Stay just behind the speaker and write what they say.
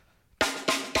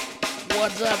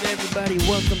What's up, everybody?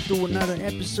 Welcome to another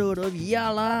episode of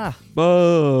Yala.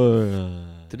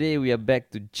 Today we are back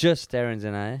to just Terrence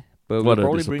and I, but we'll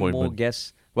probably bring more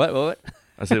guests. What?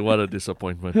 I said, what a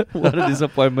disappointment. What a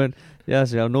disappointment.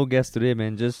 Yes, we have no guests today,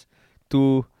 man. Just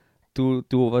two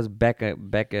of us back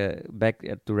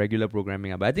to regular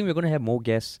programming. But I think we're gonna have more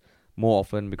guests more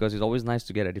often because it's always nice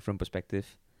to get a different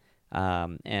perspective. I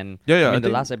mean, the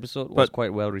last episode was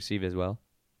quite well received as well.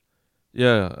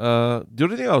 Yeah. The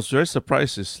only thing I was very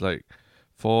surprised is like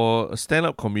for a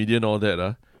stand-up comedian, all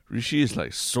that. Rishi is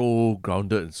like so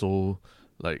grounded and so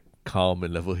like calm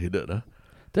and level-headed.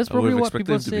 That's probably what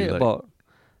people say about.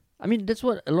 I mean, that's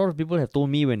what a lot of people have told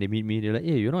me when they meet me. They're like,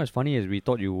 "Hey, you're not as funny as we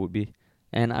thought you would be,"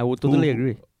 and I would totally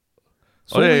agree.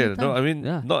 No, I mean,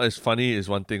 not as funny is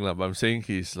one thing, but I'm saying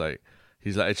he's like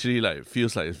actually like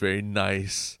feels like it's very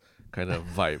nice kind of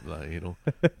vibe,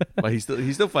 But he's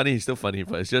still funny,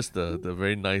 but it's just the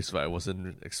very nice vibe I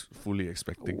wasn't fully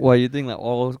expecting. Well, you think like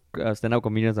all stand-up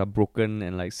comedians are broken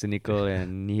and like cynical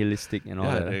and nihilistic and all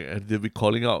that? And they'll be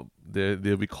calling out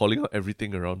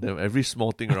everything around them, every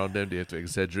small thing around them. They have to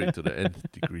exaggerate to the nth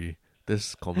degree.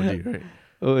 That's comedy, right?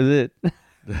 Oh, is it?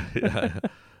 Yeah.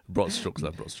 Broad strokes.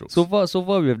 So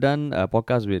far we have done a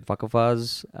podcast with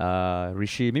Fakafaz,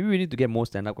 Rishi. Maybe we need to get more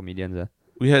stand-up comedians.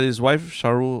 We had his wife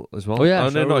Sharu as well. Oh yeah,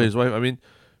 no, not his wife. I mean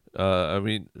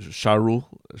Sharu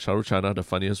Chana, the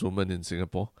funniest woman in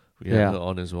Singapore. We had her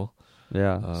on as well.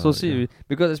 Yeah.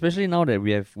 Because especially now that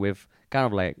we've kind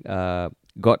of like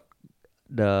got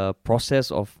the process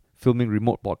of filming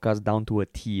remote podcasts down to a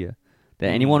T. That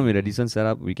anyone with a decent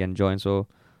setup we can join. So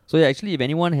yeah, actually, if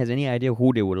anyone has any idea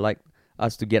who they would like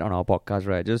us to get on our podcast,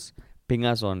 right, just ping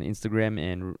us on Instagram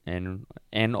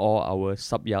and or our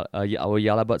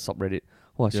Yalabut subreddit.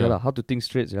 Oh, how to think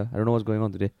straight, yeah? I don't know what's going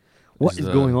on today. What is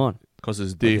going on? Because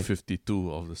it's day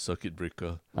 52 of the circuit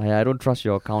breaker. I don't trust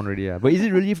your account already. But is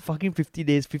it really fucking 50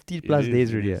 days, 50 plus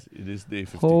days already? It is day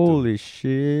 52. Holy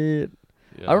shit.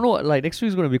 Yeah. I don't know, like next week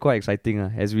is going to be quite exciting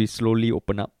as we slowly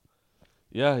open up.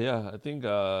 Yeah. I think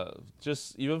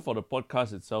just even for the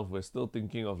podcast itself, we're still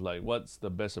thinking of like what's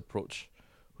the best approach,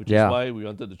 which is why we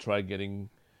wanted to try getting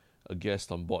a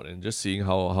guest on board and just seeing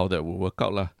how that will work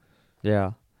out.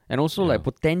 Yeah. And also like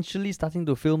potentially starting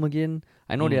to film again.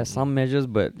 I know there are some measures,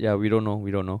 but we don't know.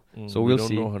 So we'll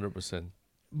see. We don't know 100%.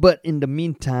 But in the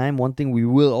meantime, one thing we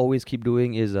will always keep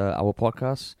doing is our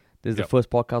podcast. This is the first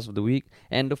podcast of the week.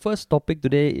 And the first topic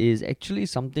today is actually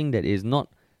something that is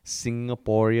not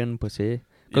Singaporean per se.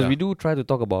 Because we do try to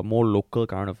talk about more local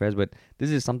current affairs, but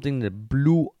this is something that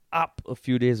blew up a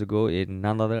few days ago in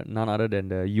none other than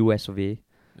the US of A.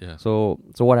 Yeah. So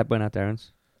what happened,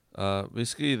 Terrence?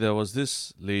 Basically, there was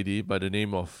this lady by the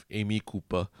name of Amy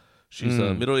Cooper. She's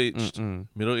a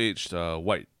middle-aged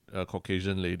white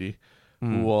Caucasian lady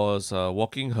who was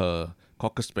walking her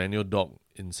Cocker Spaniel dog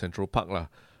in Central Park.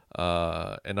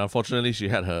 And unfortunately, she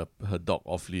had her dog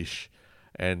off-leash.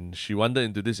 And she wandered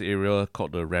into this area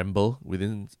called the Ramble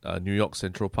within New York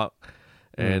Central Park.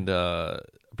 And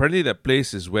apparently that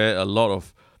place is where a lot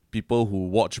of people who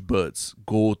watch birds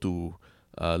go to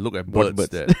look at birds.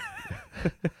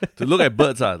 To look at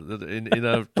birds in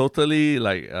a totally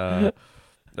like in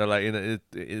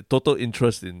a total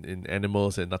interest in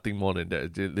animals and nothing more than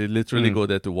that. They literally go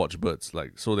there to watch birds.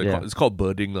 It's called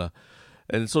birding .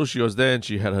 And so she was there and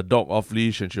she had her dog off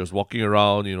leash and she was walking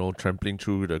around, trampling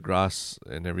through the grass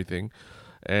and everything.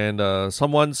 And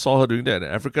someone saw her doing that. An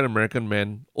African American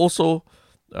man, also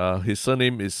his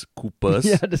surname is Coopers.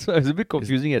 Yeah, that's why it was a bit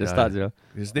confusing at the start. Yeah.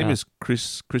 His name is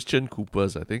Christian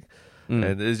Coopers, I think.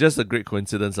 And it's just a great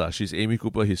coincidence. She's Amy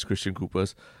Cooper, he's Christian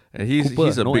Coopers. And he's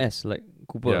a no big S, like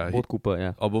Cooper, both Cooper,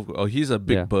 yeah. He's a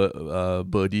big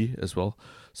birdie as well.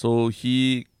 So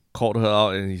he called her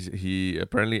out and he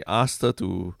apparently asked her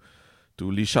to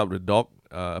leash up the dog,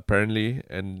 apparently,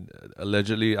 and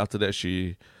allegedly after that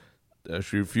she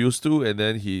refused to, and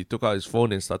then he took out his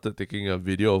phone and started taking a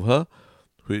video of her,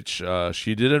 which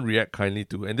she didn't react kindly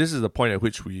to. And this is the point at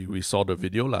which we saw the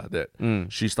video that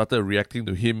she started reacting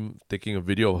to him taking a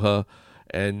video of her,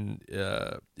 and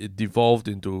it devolved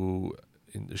into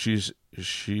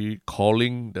she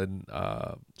calling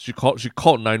she called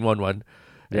 911.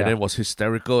 And then was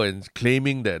hysterical and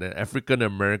claiming that an African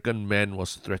American man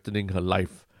was threatening her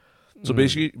life. So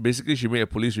basically, she made a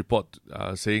police report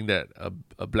saying that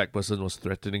a black person was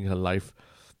threatening her life.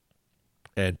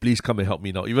 And please come and help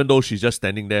me now. Even though she's just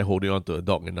standing there holding on to a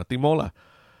dog and nothing more .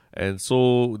 And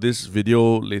so this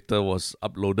video later was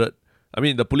uploaded. I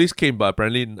mean, the police came, but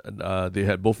apparently they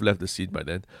had both left the scene by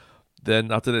then.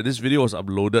 Then after that, this video was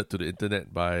uploaded to the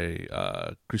internet by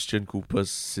Christian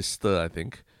Cooper's sister, I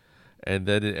think. and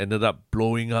then it ended up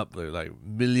blowing up like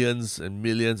millions and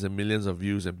millions and millions of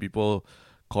views, and people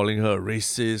calling her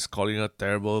racist, calling her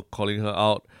terrible, calling her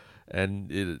out,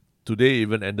 and it today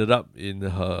even ended up in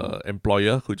her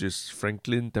employer, which is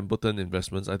Franklin Templeton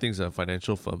Investments. I think it's a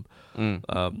financial firm.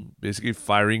 Basically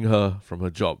firing her from her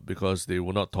job because they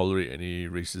will not tolerate any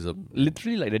racism.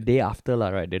 Literally like the day after,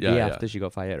 right? The day after she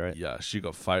got fired, right? Yeah, she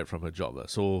got fired from her job.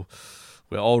 So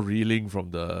we're all reeling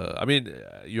from the. I mean,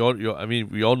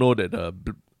 we all know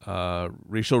that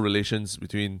racial relations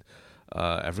between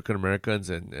African Americans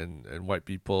and white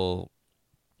people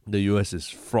in the US is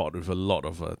fraught with a lot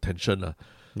of tension.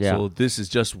 Yeah. So this is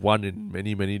just one in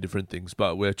many, many different things.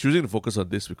 But we're choosing to focus on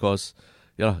this because,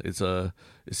 it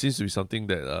seems to be something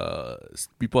that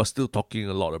people are still talking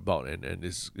a lot about, and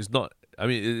it's not. I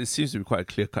mean, it seems to be quite a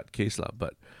clear-cut case,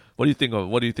 But what do you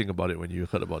think about it when you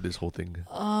heard about this whole thing?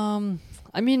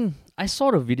 I mean, I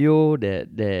saw the video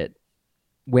that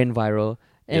went viral,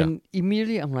 and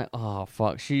immediately I'm like, oh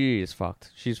fuck, she is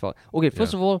fucked. She's fucked. Okay,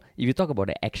 first of all, if you talk about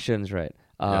the actions, right?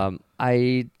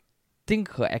 I think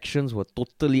her actions were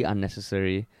totally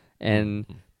unnecessary and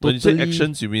when you say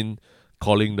actions, you mean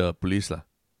calling the police, lah?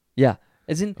 Yeah,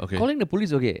 as in calling the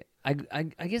police. Okay, I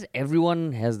guess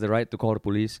everyone has the right to call the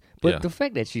police, but the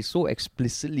fact that she so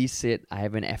explicitly said, "I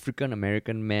have an African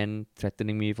American man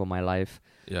threatening me for my life,"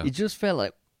 it just felt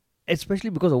like, especially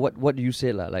because of what you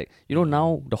said, lah. Like,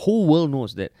 now the whole world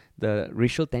knows that the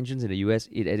racial tensions in the US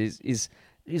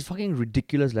is fucking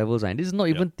ridiculous levels, and this is not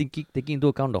even taking into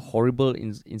account the horrible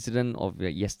incident of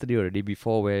yesterday or the day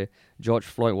before where George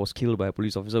Floyd was killed by a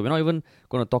police officer. We're not even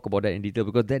going to talk about that in detail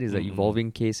because that is an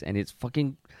evolving case, and it's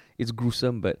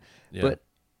gruesome. But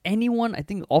anyone, I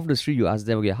think, off the street, you ask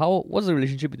them, okay, what's the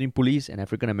relationship between police and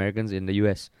African Americans in the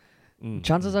US?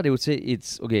 Chances are they would say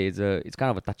it's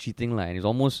kind of a touchy thing, and it's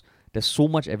almost, there's so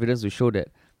much evidence to show that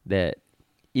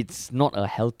it's not a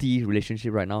healthy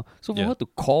relationship right now. So for her to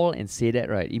call and say that,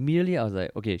 right, immediately I was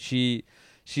like, okay,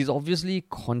 she's obviously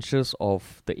conscious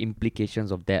of the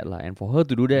implications of that, and for her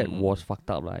to do that was fucked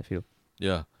up, I feel.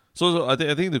 Yeah. So I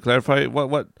think to clarify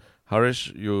what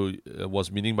Harish you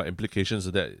was meaning by implications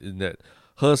of that, in that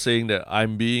her saying that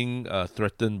I'm being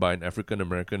threatened by an African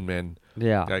American man,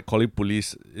 calling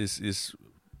police is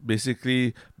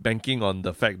basically banking on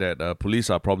the fact that police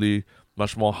are probably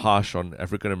much more harsh on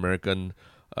African American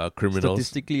criminals.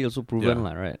 Statistically also proven,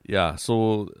 right? Yeah,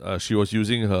 so she was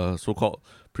using her so-called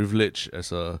privilege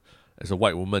as a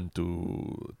white woman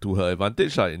to her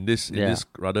advantage, in this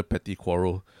rather petty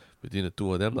quarrel between the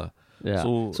two of them, Yeah.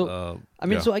 So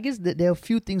I guess that there are a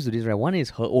few things to this, right? One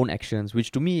is her own actions,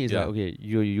 which to me is like, okay,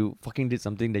 you fucking did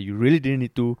something that you really didn't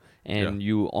need to, and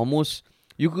you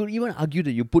could even argue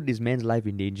that you put this man's life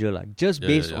in danger, just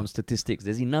based on statistics.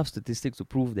 There's enough statistics to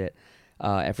prove that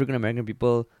African American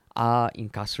people are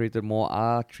incarcerated more,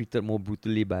 are treated more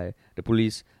brutally by the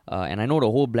police. And I know the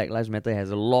whole Black Lives Matter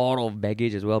has a lot of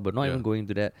baggage as well, but not even going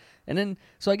into that. And then,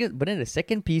 so I guess, but then the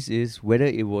second piece is whether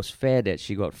it was fair that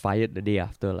she got fired the day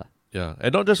after. Yeah,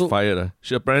 and not just fired.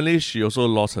 She also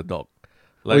lost her dog.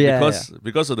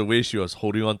 Because of the way she was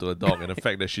holding on to her dog and the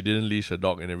fact that she didn't leash her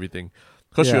dog and everything.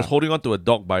 Because she was holding on to a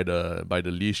dog by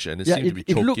the leash, and it seemed to be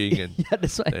choking.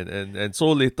 That's right. And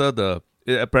so later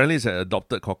apparently it's an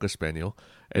adopted Cocker Spaniel,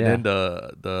 and then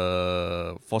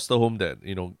the foster home that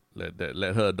that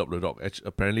let her adopt the dog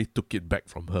apparently took it back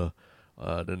from her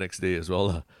the next day as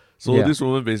well. So this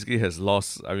woman basically has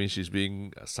lost. I mean, she's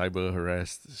being cyber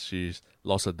harassed. She's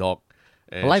lost her dog.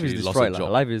 And her life is destroyed. Her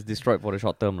life is destroyed for the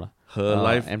short term. Her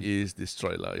life is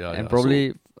destroyed. And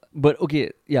probably. But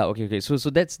okay. So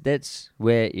that's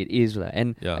where it is,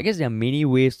 and I guess there are many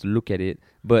ways to look at it.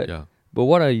 But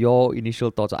what are your initial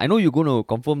thoughts? I know you're going to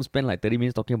confirm spend like 30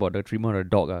 minutes talking about the treatment of the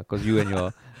dog, because you and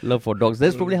your love for dogs.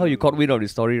 That's probably how you caught wind of the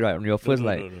story, right? On your first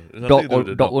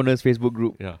dog owners Facebook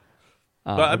group. Yeah.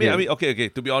 But I mean, okay.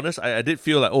 To be honest, I did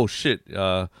feel like, oh shit,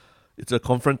 it's a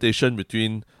confrontation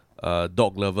between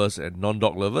dog lovers and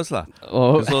non-dog lovers, lah.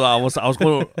 Oh. So I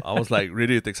was like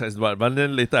ready to take sides, but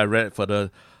then later I read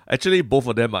further. Actually, both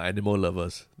of them are animal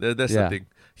lovers. That's the thing.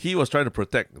 He was trying to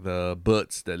protect the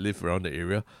birds that live around the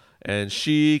area, and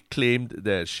she claimed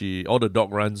that all the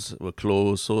dog runs were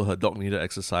closed, so her dog needed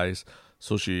exercise.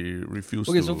 So she refused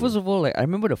to... Okay, so first of all, I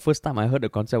remember the first time I heard the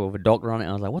concept of a dog run, and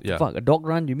I was like, what the fuck? A dog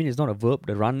run? You mean it's not a verb?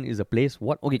 The run is a place?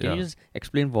 What? Okay, can you just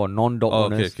explain for non-dog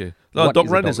owners? Okay. No, dog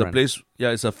run is a place...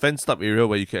 Yeah, it's a fenced-up area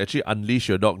where you can actually unleash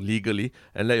your dog legally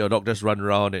and let your dog just run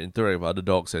around and interact with other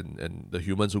dogs and the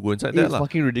humans who go inside there. It's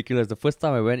fucking ridiculous. The first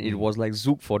time I went, it was like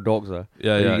Zouk for dogs.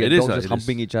 Yeah, you get dogs just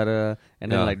humping each other,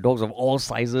 and then like dogs of all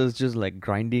sizes just like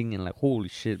grinding and like holy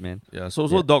shit, man. Yeah, so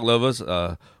dog lovers,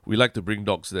 we like to bring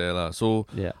dogs there lah. So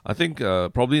I think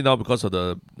probably now because of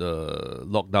the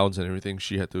lockdowns and everything,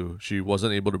 she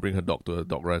wasn't able to bring her dog to a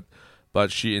dog run,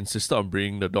 but she insisted on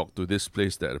bringing the dog to this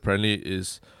place that apparently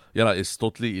is it's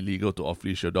totally illegal to off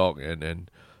leash your dog, and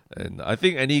I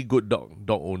think any good dog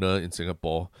owner in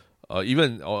Singapore,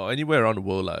 even or anywhere around the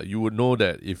world you would know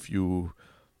that if you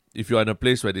are in a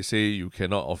place where they say you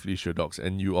cannot off-leash your dogs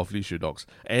and you off-leash your dogs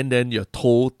and then you're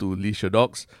told to leash your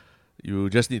dogs, you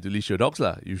just need to leash your dogs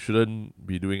lah. You shouldn't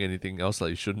be doing anything else.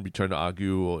 You shouldn't be trying to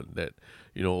argue or that,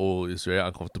 it's very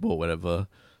uncomfortable or whatever.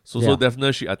 So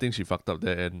definitely I think she fucked up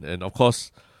there. And of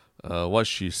course, what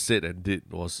she said and did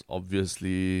was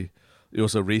obviously, it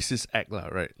was a racist act lah,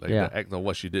 right? Like the act of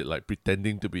what she did, like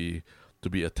pretending to be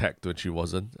attacked when she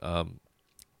wasn't. That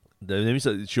means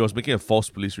that she was making a false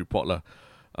police report lah.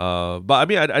 But I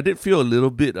mean, I did feel a little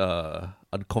bit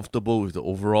uncomfortable with the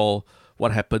overall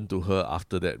what happened to her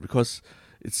after that, because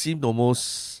it seemed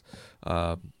almost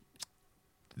she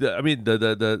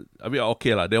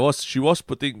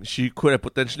could have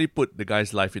potentially put the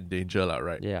guy's life in danger lah,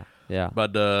 right? Yeah.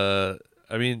 But I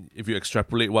mean, if you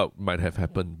extrapolate what might have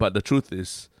happened, but the truth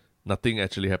is nothing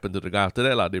actually happened to the guy after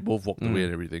that lah. They both walked away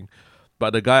and everything.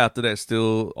 But the guy after that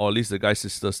still, or at least the guy's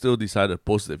sister, still decided to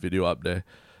post the video up there.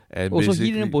 And so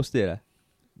he didn't post it?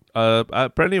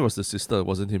 Apparently it was the sister, it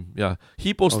wasn't him. Yeah.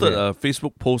 He posted a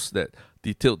Facebook post that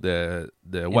detailed their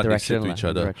what they said to each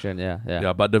other.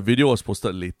 Yeah, but the video was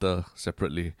posted later,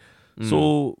 separately.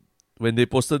 So when they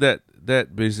posted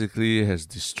that basically has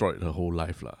destroyed her whole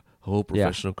life, her whole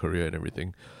professional career and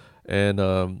everything. And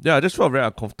I just felt very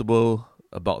uncomfortable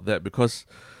about that, because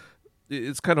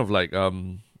it's kind of like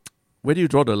where do you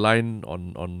draw the line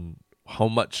on how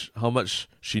much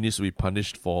she needs to be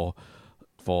punished for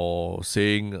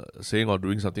saying or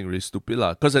doing something really stupid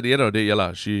lah. Because at the end of the day,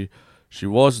 she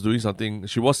was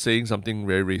saying something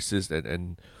very racist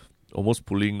and almost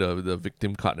pulling the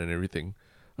victim card and everything.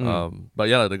 But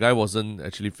the guy wasn't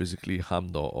actually physically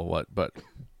harmed or what. But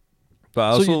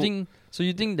also, so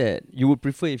you think that you would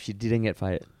prefer if she didn't get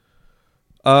fired?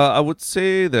 I would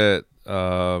say that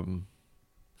I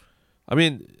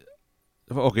mean,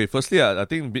 okay, firstly, I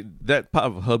think that part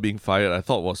of her being fired, I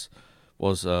thought was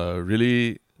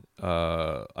really.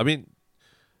 I mean,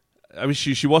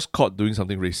 she was caught doing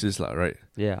something racist, lah, right?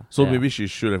 Yeah. So maybe she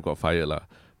should have got fired, lah.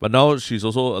 But now she's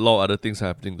also a lot of other things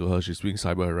happening to her. She's being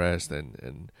cyber harassed,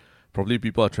 and probably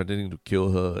people are threatening to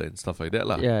kill her and stuff like that,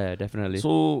 lah. Yeah, definitely.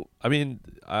 So I mean,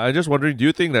 I'm just wondering, do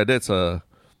you think that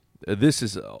this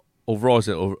is overall is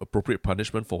an appropriate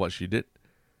punishment for what she did?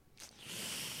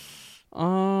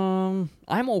 I'm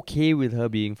okay with her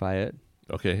being fired.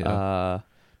 Okay. Yeah.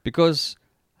 Because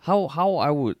how I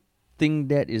would think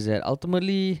that is that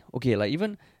ultimately, okay, like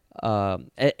even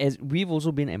as we've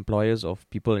also been employers of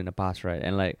people in the past, right?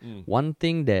 And like one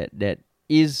thing that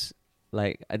is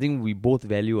like I think we both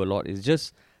value a lot is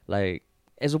just like,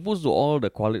 as opposed to all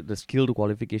the skilled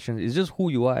qualifications, it's just who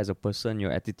you are as a person,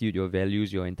 your attitude, your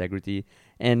values, your integrity.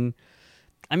 And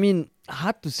I mean,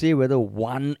 hard to say whether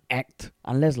one act,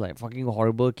 unless like fucking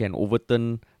horrible, can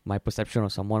overturn my perception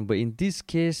of someone. But in this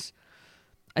case,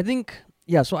 I think,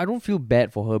 so I don't feel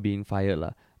bad for her being fired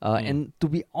lah. And to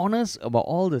be honest about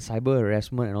all the cyber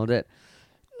harassment and all that,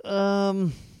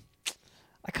 I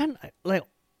can't, like,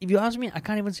 if you ask me, I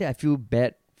can't even say I feel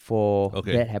bad for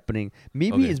that happening.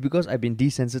 Maybe it's because I've been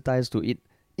desensitized to it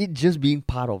just being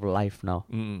part of life now.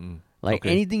 Like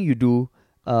anything you do,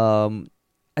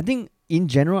 I think in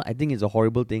general, I think it's a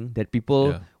horrible thing that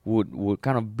people would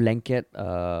kind of blanket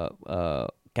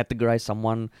categorize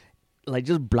someone like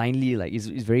just blindly, like it's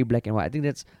very black and white. I think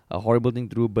that's a horrible thing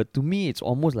to do. But to me, it's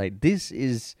almost like this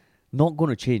is not going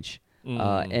to change.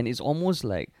 And it's almost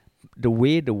like the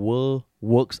way the world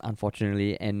works,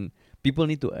 unfortunately, and people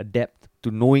need to adapt to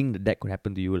knowing that could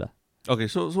happen to you lah. Okay,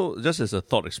 so just as a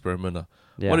thought experiment,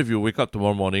 what if you wake up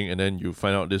tomorrow morning and then you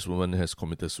find out this woman has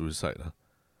committed suicide?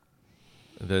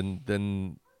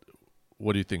 Then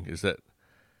what do you think? Is that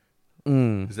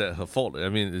her fault? I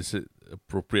mean, is it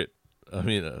appropriate? I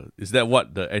mean, is that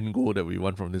what the end goal that we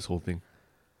want from this whole thing?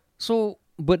 So,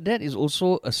 but that is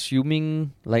also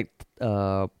assuming like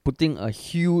putting a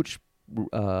huge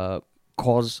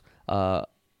cause.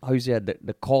 How you say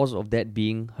the cause of that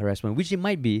being harassment, which it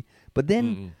might be, but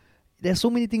then there's so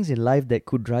many things in life that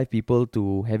could drive people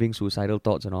to having suicidal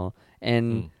thoughts and all.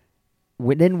 And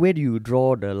then where do you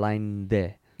draw the line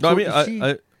there? No, so I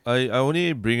mean, I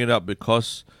only bring it up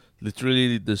because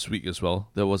literally this week as well,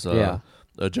 there was a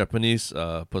Japanese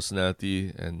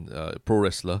personality and pro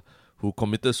wrestler who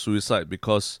committed suicide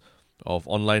because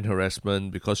online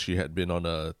harassment because she had been on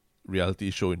a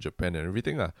reality show in Japan and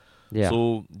everything. Yeah.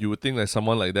 So you would think that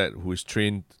someone like that who is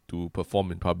trained to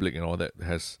perform in public and all that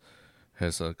has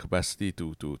a capacity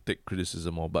to take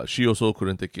criticism or, but she also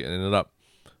couldn't take it and ended up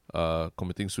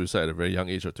committing suicide at a very young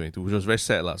age of 22, which was very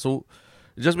sad lah. So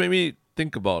it just made me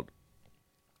think about,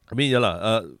 I mean,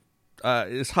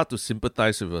 it's hard to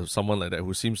sympathize with someone like that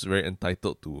who seems very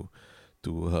entitled to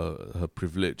her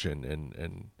privilege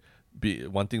and be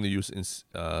wanting to use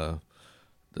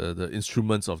the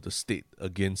instruments of the state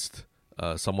against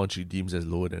someone she deems as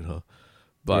lower than her.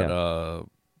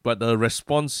 But the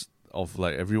response of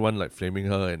like everyone like flaming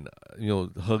her and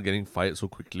her getting fired so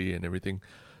quickly and everything,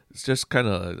 it's just kind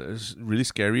of really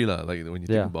scary lah. Like when you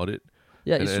think about it.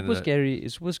 Yeah, it's super scary.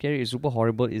 It's super scary. It's super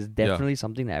horrible. It's definitely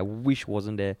something that I wish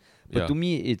wasn't there. But to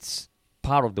me, it's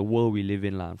part of the world we live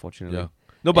in lah. Unfortunately. Yeah.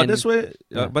 No, but that's where.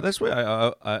 But that's where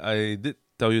I did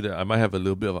tell you that I might have a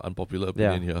little bit of an unpopular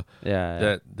opinion here.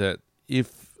 Yeah. That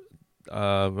if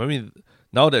I mean,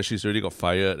 now that she's already got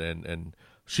fired and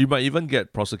she might even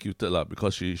get prosecuted lah,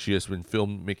 because she has been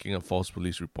filmed making a false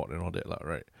police report and all that lah,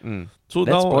 right? So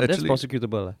that's now that's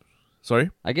prosecutable lah.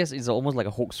 Sorry? I guess it's almost like a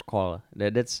hoax call.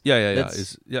 That's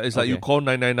It's like you call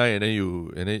 999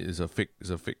 and then it's a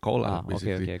fake call lah,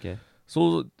 basically. Okay.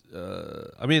 So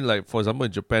I mean, like for example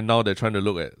in Japan now they're trying to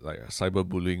look at like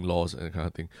cyberbullying laws and that kind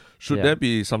of thing. Should there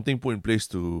be something put in place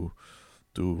to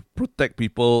protect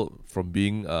people from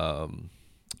being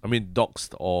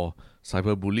doxed or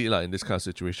cyberbullied lah in this kind of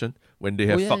situation when they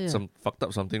have fucked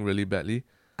up something really badly?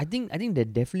 I think there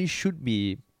definitely should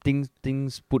be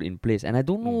things put in place, and I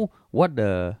don't know what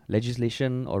the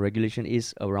legislation or regulation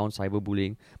is around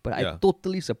cyberbullying, but I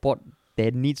totally support there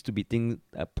needs to be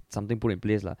something put in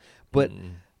place lah. But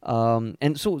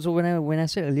and so when I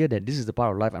said earlier that this is the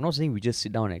part of life, I'm not saying we just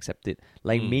sit down and accept it.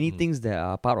 Like many things that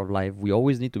are part of life, we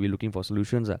always need to be looking for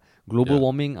solutions. Global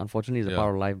warming, unfortunately, is a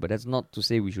part of life, but that's not to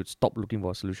say we should stop looking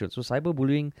for solutions. So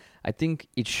cyberbullying, I think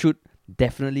it should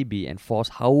definitely be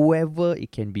enforced however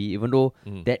it can be, even though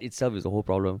that itself is the whole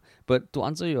problem. But to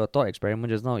answer your thought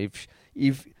experiment just now,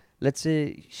 if let's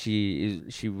say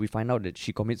we find out that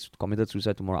she committed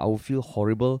suicide tomorrow, I would feel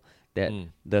horrible that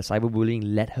the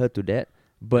cyberbullying led her to that.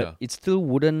 But it still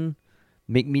wouldn't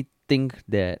make me think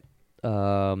that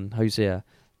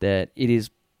that it is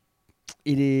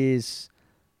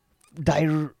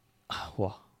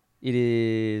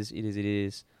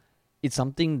it's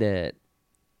something that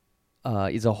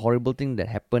it's a horrible thing that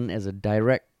happened as a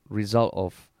direct result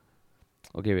of.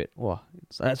 Okay, wait. Wow.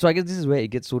 So I guess this is where it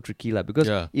gets so tricky, lah. Because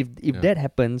if that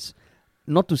happens,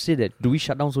 not to say that, do we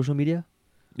shut down social media?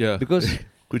 Yeah. Because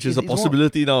which is a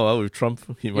possibility now with Trump.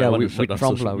 He might want to shut down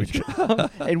Trump social media.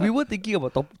 And we were thinking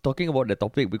about talking about the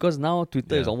topic because now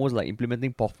Twitter is almost like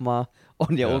implementing POFMA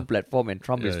on their own platform, and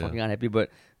Trump is fucking unhappy. But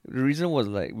the reason was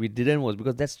like we didn't was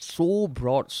because that's so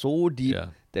broad, so deep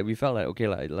that we felt like okay,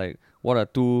 like what are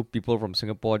two people from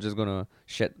Singapore just gonna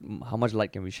shed? How much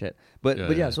light can we shed? But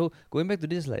so going back to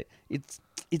this, like it's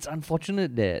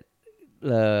unfortunate that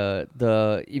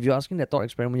if you're asking that thought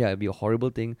experiment, it'd be a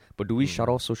horrible thing. But do we shut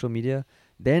off social media?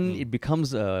 Then it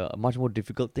becomes a much more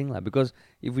difficult thing, like, because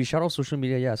if we shut off social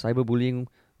media, cyberbullying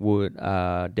would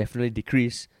definitely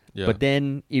decrease. Yeah. But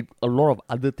then a lot of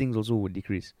other things also would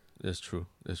decrease. That's true.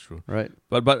 Right.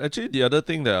 But actually the other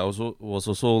thing that I was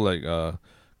also like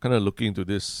kind of looking into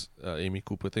this Amy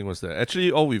Cooper thing was that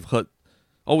actually all we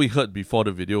heard before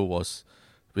the video was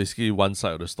basically one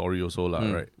side of the story also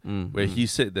right? Where he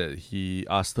said that he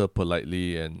asked her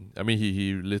politely, and I mean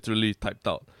he literally typed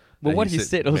out. But what he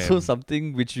said also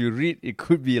something which you read, it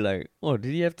could be like, oh,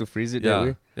 did he have to phrase it that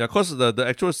way? Yeah, because the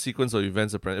actual sequence of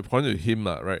events, according to him,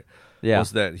 right,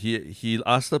 was that he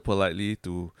asked her politely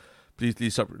to please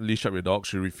leash up your dog.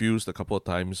 She refused a couple of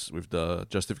times with the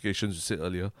justifications you said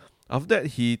earlier. After that,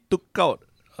 he took out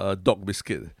a dog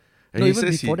biscuit. And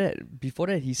before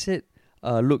that, he said,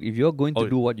 look, if you're going to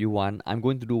do what you want, I'm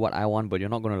going to do what I want, but you're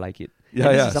not going to like it.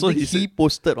 So he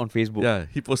posted on Facebook. Yeah,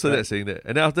 he posted that saying that.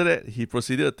 And then after that, he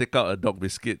proceeded to take out a dog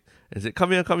biscuit and said,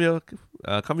 come here, doggy.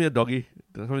 Come here,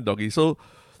 doggy. So,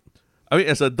 I mean,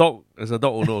 as a dog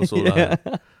owner also,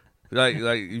 like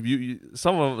if you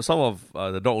some of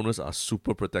the dog owners are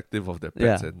super protective of their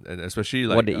pets and especially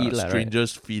like what they eat,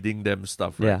 strangers feeding them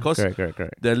stuff, right? Because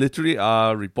correct. There literally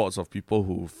are reports of people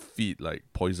who feed, like,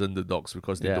 poison the dogs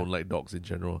because they don't like dogs in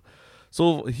general.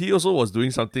 So he also was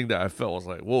doing something that I felt was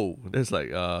like, whoa, that's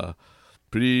like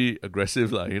pretty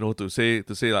aggressive, like, to say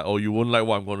like, oh, you won't like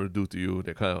what I'm going to do to you,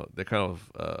 that kind of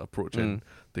approach, and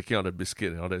taking out the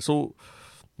biscuit and all that. So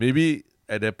maybe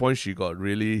at that point she got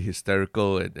really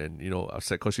hysterical and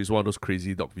upset because she's one of those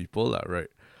crazy dog people, right?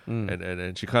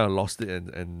 and she kind of lost it,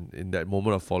 and in that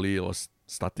moment of folly, it was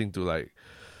starting to like,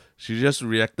 she just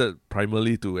reacted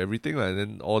primarily to everything, and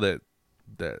then all that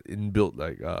inbuilt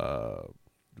like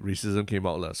racism came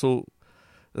out lah. So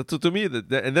to me,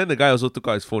 and then the guy also took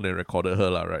out his phone and recorded her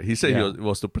lah, right? He said it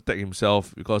was to protect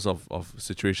himself because of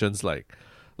situations like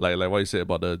what you said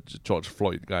about the George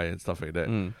Floyd guy and stuff like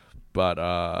that. But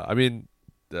I mean,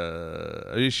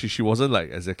 she wasn't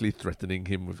like exactly threatening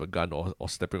him with a gun or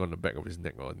stepping on the back of his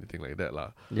neck or anything like that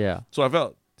lah. Yeah. So I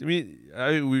felt,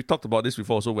 we talked about this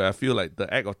before also, where I feel like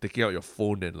the act of taking out your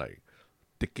phone and like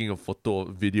taking a photo or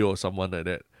video of someone like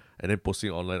that and then posting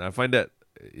it online, I find that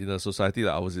in a society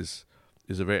like ours is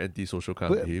a very antisocial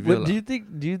kind of behavior. But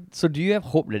do you have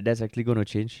hope that that's actually going to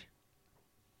change?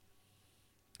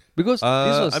 Because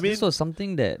this was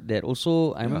something that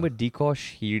also, I remember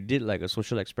Dikosh, he did like a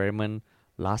social experiment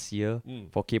last year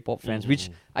for K-pop fans,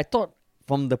 which I thought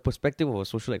from the perspective of a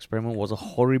social experiment was a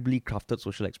horribly crafted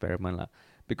social experiment lah.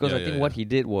 Because I think what he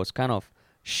did was kind of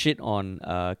shit on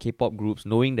K-pop groups,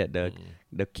 knowing that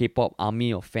the K-pop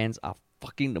army of fans are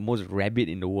fucking the most rabid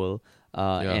in the world,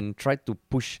 and tried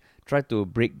to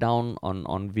break down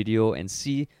on video and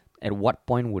see at what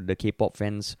point would the K-pop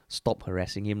fans stop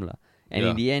harassing him lah. And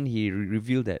in the end, he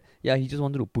revealed that, he just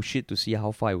wanted to push it to see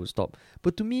how far it would stop.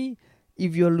 But to me,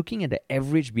 if you're looking at the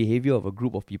average behavior of a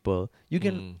group of people, you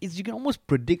can almost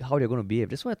predict how they're going to behave.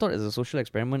 That's why I thought as a social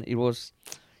experiment, it was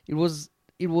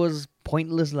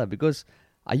pointless lah. Because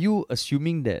are you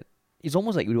assuming that it's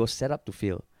almost like it was set up to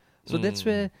fail? So that's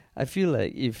where I feel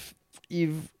like if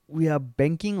we are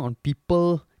banking on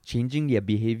people changing their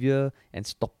behavior and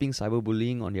stopping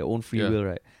cyberbullying on their own free will,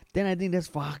 right? Then I think that's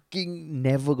fucking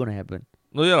never gonna happen.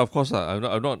 No, yeah, of course. I'm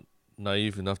not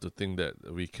naive enough to think that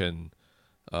we can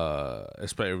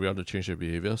expect everyone to change their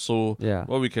behavior. So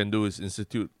what we can do is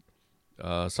institute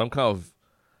some kind of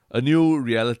a new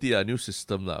reality, a new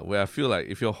system where I feel like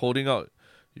if you're holding out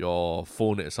your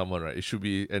phone at someone, right, it should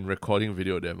be, and recording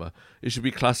video of them, it should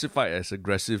be classified as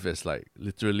aggressive as like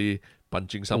literally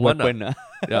punching someone.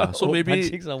 Yeah, so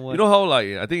maybe you know how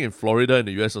like I think in Florida in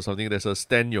the US or something, there's a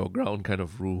stand your ground kind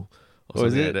of rule or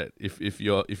something like that. If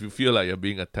you feel like you're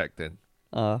being attacked, then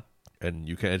and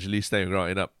you can actually stand your ground,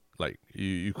 end up like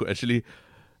you could actually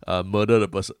murder the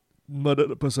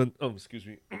person. Oh, excuse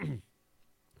me.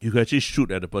 You could actually shoot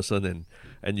at the person, and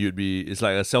it's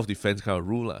like a self-defense kind of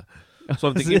rule lah. So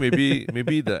I'm thinking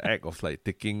maybe the act of like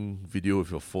taking video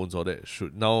with your phones or that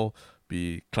should now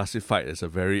be classified as a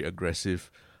very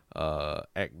aggressive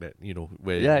act that,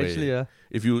 where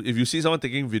if you see someone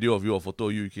taking video of you or photo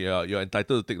of you, you're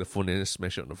entitled to take the phone and just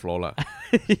smash it on the floor lah.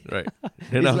 Right.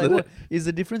 Then it's like is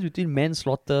the difference between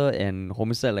manslaughter and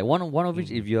homicide, like one of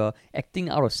which, if you're acting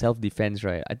out of self-defense,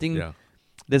 right, I think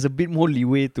there's a bit more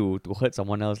leeway to hurt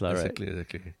someone else lah, right?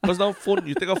 Exactly. Because now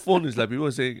you take a phone, it's like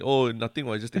people say, oh, nothing,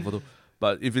 I just take photo.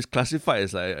 But if it's classified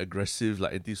as like aggressive,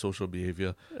 like antisocial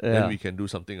behavior, then we can do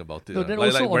something about it. No,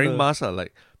 like wearing masks,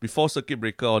 like before circuit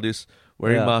breaker, all this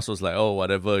wearing masks was like, oh,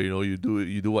 whatever, you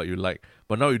do what you like.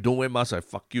 But now you don't wear masks, I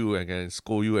fuck you and can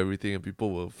scold you everything, and people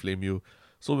will flame you.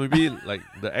 So maybe like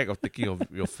the act of taking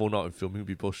your phone out and filming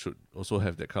people should also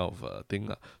have that kind of thing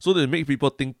lah. So they make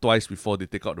people think twice before they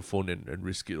take out the phone and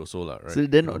risk it also lah, right? So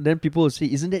then people will say,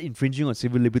 isn't that infringing on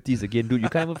civil liberties again, dude? You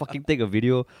can't even fucking take a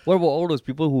video. What about all those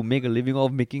people who make a living off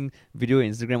making video on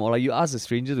Instagram? Or like you ask a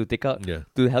stranger to take out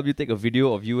to help you take a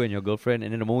video of you and your girlfriend,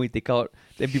 and then the moment you take out,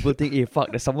 then people think, hey,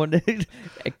 fuck, there's someone there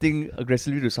acting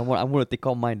aggressively to someone, I'm gonna take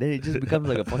out mine. Then it just becomes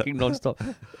like a fucking non-stop.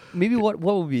 Maybe what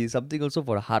would be something also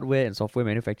for the hardware and software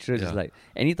manufacturers is like,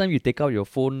 anytime you take out your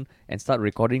phone and start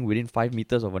recording within 5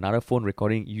 meters of another phone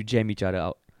recording, you jam each other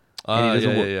out. And it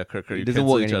doesn't work. Correct. It doesn't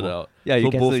work anymore. Yeah, you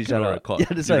cancel each other out. Record. Yeah,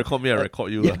 that's right. You record me, I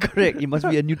record you. Yeah, correct. It must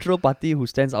be a neutral party who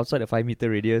stands outside a 5-meter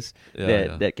radius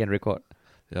that can record.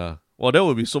 Yeah. Well, that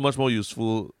would be so much more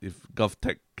useful if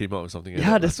GovTech came out with something like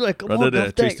that. Yeah, that's why. Rather than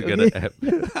a Trace Together app.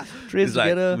 Trace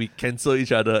Together. Like we cancel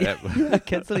each other app.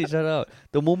 Cancel each other out.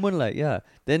 The moment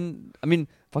then, I mean,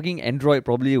 fucking Android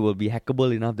probably will be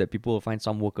hackable enough that people will find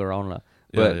some workaround lah.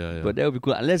 But that would be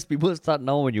cool. Unless people start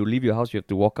now, when you leave your house, you have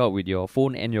to walk out with your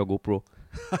phone and your GoPro.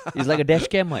 It's like a dash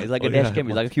cam. It's like a dash cam.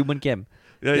 It's like a human cam.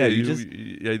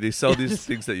 They sell these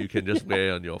things that you can just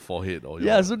wear on your forehead or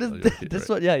your so that's head,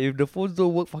 what. Yeah, if the phones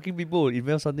don't work, fucking people will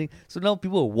invent something. So now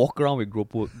people will walk around with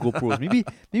GoPros.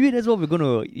 Maybe that's what we're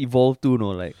gonna evolve to.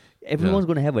 Like everyone's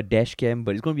gonna have a dash cam,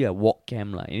 but it's gonna be a walk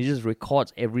cam and it just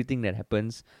records everything that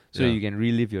happens, so you can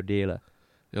relive your day lah.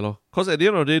 Because at the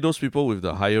end of the day, those people with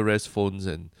the higher res phones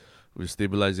and with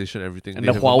stabilization, everything. And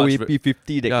the Huawei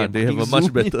P50, they have a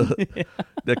much better.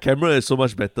 Their camera is so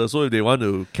much better. So if they want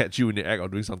to catch you in the act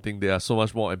of doing something, they are so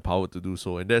much more empowered to do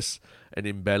so. And that's an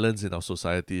imbalance in our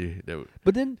society.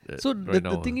 But then,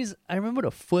 the thing is, I remember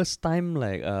the first time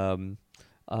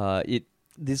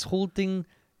this whole thing.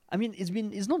 I mean,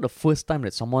 it's not the first time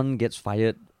that someone gets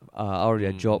fired out of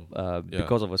their job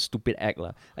because of a stupid act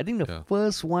lah. I think the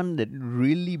first one that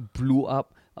really blew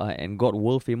up and got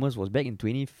world famous was back in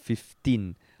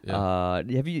 2015.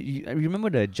 Have you remember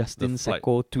the Justin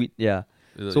Sacco tweet? Yeah.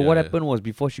 So what happened was,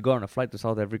 before she got on a flight to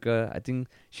South Africa, I think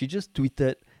she just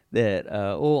tweeted that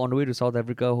on the way to South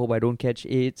Africa, hope I don't catch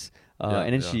AIDS.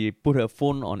 And then she put her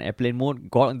phone on airplane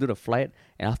mode, got into the flight,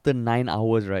 and after 9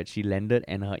 hours, right, she landed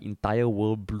and her entire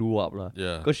world blew up lah.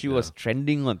 Because she was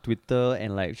trending on Twitter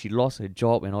and like she lost her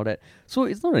job and all that. So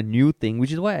it's not a new thing,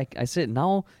 which is why I said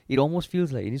now it almost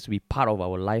feels like it needs to be part of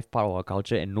our life, part of our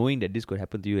culture, and knowing that this could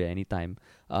happen to you at any time.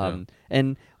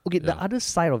 And okay, the other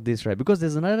side of this, right, because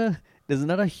there's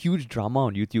another huge drama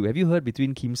on YouTube. Have you heard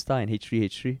between Keemstar and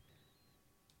H3H3?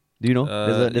 Do you know?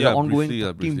 There's an ongoing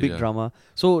big drama.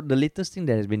 So the latest thing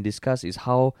that has been discussed is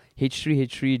how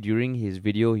H3H3, during his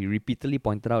video, he repeatedly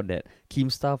pointed out that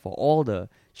Keemstar, for all the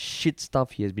shit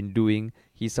stuff he has been doing,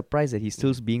 he's surprised that he's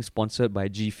still being sponsored by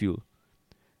G Fuel.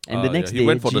 And the next day, he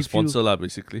went for the sponsor lah,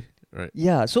 basically. Right.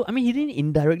 Yeah, so I mean, he didn't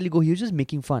indirectly go. He was just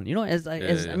making fun. You know,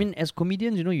 as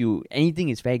comedians, you know, anything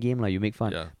is fair game, like you make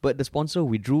fun. But the sponsor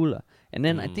withdrew, and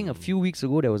then I think a few weeks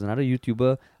ago there was another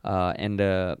YouTuber, and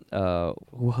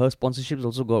who her sponsorships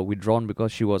also got withdrawn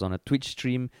because she was on a Twitch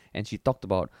stream and she talked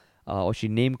about, or she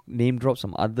name dropped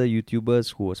some other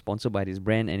YouTubers who were sponsored by this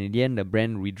brand, and in the end the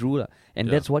brand withdrew, and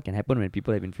that's what can happen when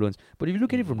people have influence. But if you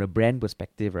look at it from the brand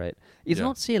perspective, right, it's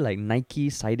not, say, like Nike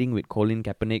siding with Colin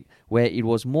Kaepernick, where it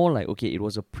was more like, okay, it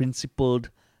was a principled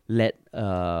led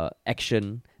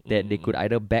action that they could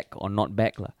either back or not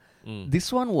back lah.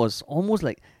 This one was almost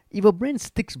like, if a brand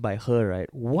sticks by her,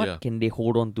 right, what can they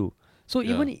hold on to? So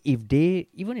even if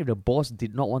the boss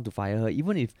did not want to fire her,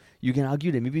 even if you can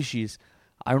argue that maybe she's,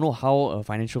 I don't know how a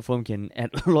financial firm can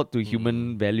add a lot to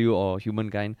human value or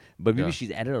humankind, but maybe she's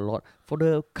added a lot. For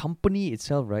the company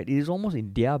itself, right, it is almost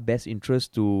in their best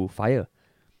interest to fire.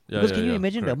 Because can you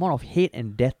imagine the amount of hate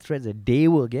and death threats that they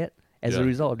will get as a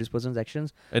result of this person's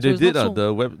actions? And so they did,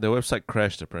 the website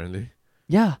crashed apparently.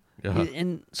 Yeah.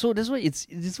 And so that's why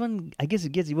this one, I guess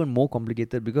it gets even more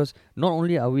complicated, because not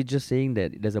only are we just saying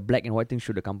that there's a black and white thing,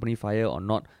 should the company fire or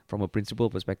not from a principle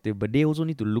perspective, but they also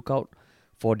need to look out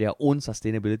for their own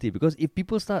sustainability. Because if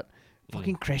people start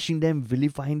fucking crashing them,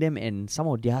 vilifying them, and some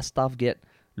of their staff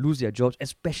lose their jobs,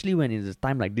 especially when it's a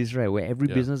time like this, right, where every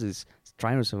business is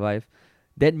trying to survive,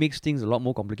 that makes things a lot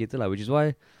more complicated, which is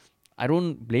why I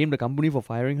don't blame the company for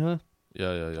firing her.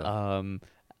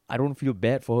 I don't feel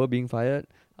bad for her being fired.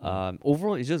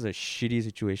 Overall, it's just a shitty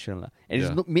situation. And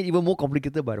it's made even more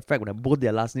complicated by the fact that both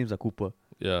their last names are Cooper.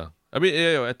 Yeah. I mean,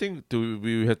 I think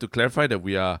we have to clarify that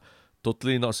we are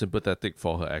totally not sympathetic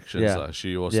for her actions.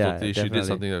 She was she did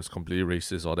something that was completely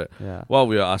racist or that. What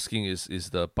we are asking is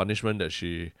the punishment that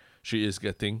she is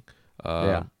getting,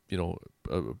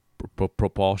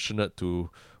 proportionate to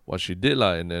what she did.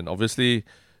 And then obviously,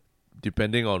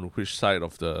 depending on which side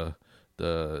of the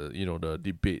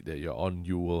debate that you're on,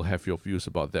 you will have your views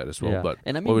about that as well. But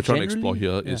and I mean, what we're trying to explore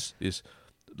here is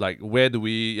like, where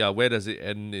does it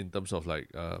end in terms of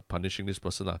like punishing this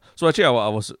person? So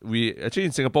actually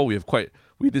in Singapore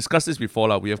we discussed this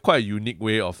before. We have quite a unique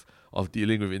way of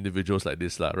dealing with individuals like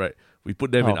this, right? We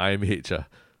put them in IMH.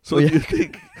 So do you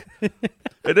think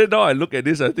and then now I look at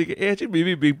this, I think, actually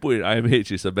maybe being put in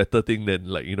IMH is a better thing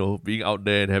than being out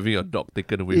there and having your dog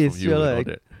taken away from you and all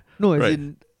that. No, as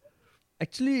in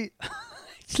actually,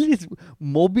 it's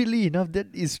morbidly enough that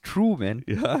is true, man.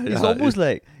 It's almost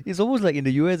like in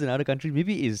the US and other countries,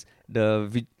 maybe is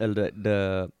the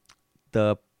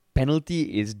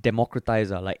penalty is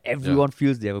democratized. Like everyone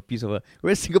feels they have a piece of her.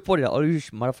 Whereas Singapore, they're all,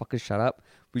 motherfuckers, shut up.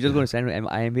 We're just going to send her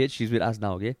IMH. She's with us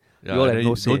now, okay? Yeah, you all have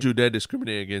no say. Don't you dare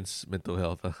discriminate against mental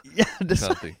health. Yeah, that's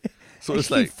kind of thing. So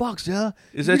it's like, fucks,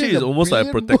 it's actually almost like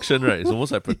a protection, right? It's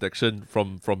almost like protection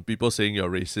from people saying you're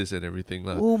racist and everything.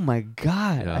 Oh my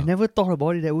God. I never thought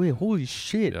about it that way. Holy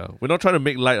shit. Yeah. We're not trying to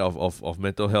make light of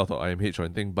mental health or IMH or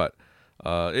anything, but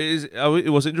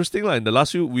it was interesting. In the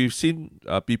last few, we've seen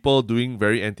people doing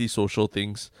very antisocial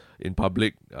things in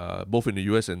public, both in the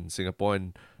US and Singapore,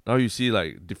 and now you see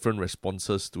different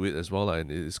responses to it as well.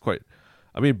 And it's quite,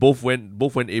 I mean, both went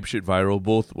apeshit viral,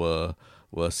 both were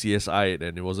CSI'd,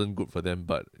 and it wasn't good for them.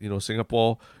 But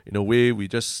Singapore, in a way, we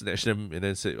just snatched them and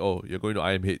then said, "Oh, you're going to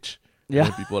IMH." And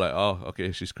then people are like, "Oh,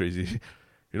 okay, she's crazy."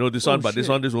 You know, this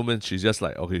this woman, she's just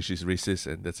like, okay, she's racist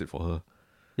and that's it for her.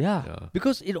 Yeah,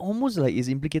 because it almost like is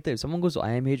implicated. If someone goes to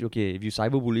IMH, okay, if you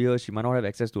cyberbully her, she might not have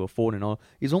access to a phone and all.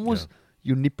 It's almost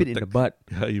you nip it in the butt.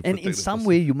 And in some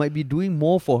way, you might be doing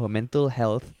more for her mental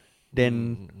health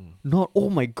than not. Oh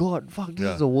my god, fuck,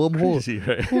 this is a wormhole. Crazy,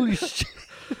 right? Holy shit.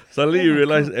 Suddenly you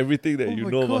realize everything that you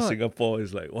know about Singapore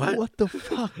is like, what? What the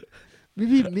fuck?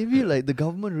 Maybe like the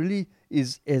government really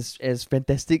is as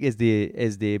fantastic as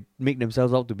they make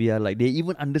themselves out to be. Like they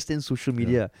even understand social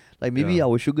media. Like maybe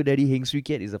our sugar daddy Heng Swee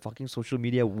Kiat is a fucking social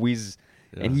media whiz.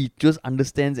 And he just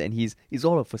understands, and he's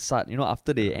all a facade. You know,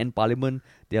 after they end parliament,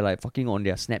 they're like fucking on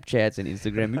their Snapchats and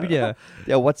Instagram. Maybe their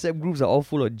WhatsApp groups are all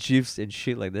full of GIFs and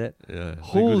shit like that. Yeah,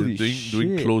 holy shit.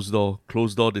 Doing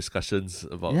closed door discussions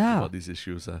about these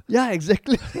issues. Yeah,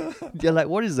 exactly. They're like,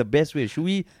 what is the best way? Should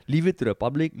we leave it to the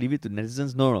public, leave it to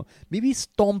netizens? No. Maybe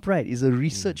Stomp Right is a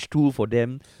research tool for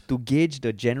them to gauge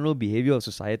the general behavior of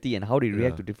society and how they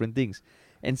react to different things.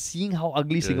 And seeing how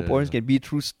ugly Singaporeans can be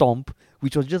through Stomp,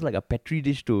 which was just like a petri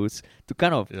dish to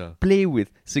kind of play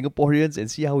with Singaporeans and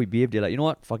see how we behave. They're like, you know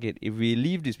what, fuck it. If we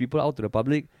leave these people out to the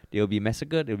public, they'll be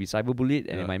massacred, they'll be cyberbullied,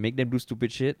 and it might make them do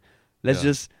stupid shit. Let's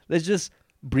just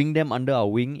bring them under our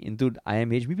wing into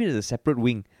IMH. Maybe there's a separate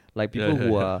wing, like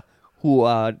people who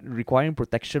are requiring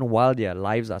protection while their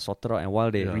lives are sorted out and while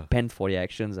they repent for their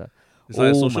actions. It's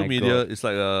like social media. God. It's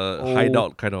like a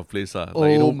hideout kind of place.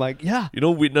 Like, you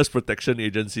know, witness protection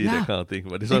agency, that kind of thing.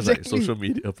 But this one's like social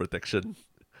media protection.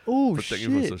 Oh,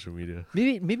 protecting from social media.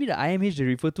 Maybe the IMH they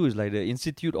refer to is like the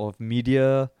Institute of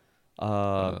Media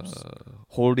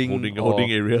holding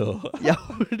area. Yeah,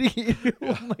 holding area.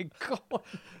 Oh my god.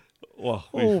 Wow,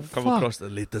 we've come across the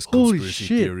latest conspiracy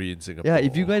theory in Singapore. Yeah,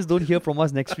 if you guys don't hear from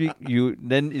us next week,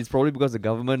 then it's probably because the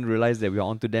government realized that we're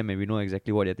onto them and we know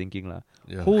exactly what they're thinking.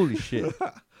 Yeah. Holy shit.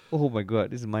 Oh my god,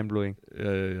 this is mind-blowing.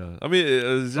 Yeah. I mean,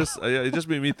 it just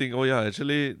made me think,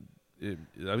 actually,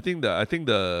 I think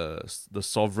the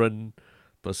sovereign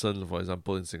person, for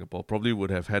example, in Singapore, probably would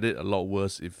have had it a lot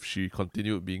worse if she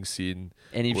continued being seen.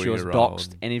 And if she was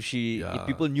doxxed, and if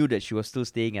people knew that she was still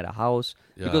staying at a house.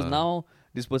 Because now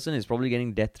this person is probably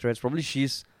getting death threats. Probably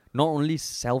she's not only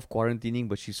self-quarantining,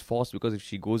 but she's forced because if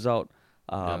she goes out...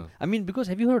 I mean, because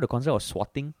have you heard of the concept of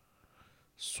swatting?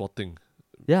 Swatting?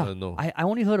 Yeah. No. I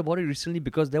only heard about it recently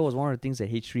because that was one of the things that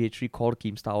H3 called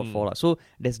Keemstar out for. So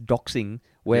there's doxing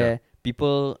where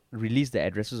people release the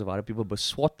addresses of other people, but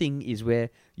swatting is where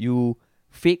you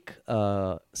fake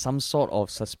some sort of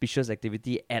suspicious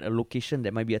activity at a location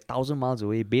that might be 1,000 miles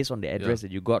away based on the address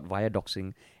that you got via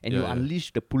doxing, and you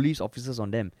unleash the police officers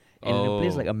on them. And in a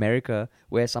place like America,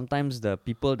 where sometimes the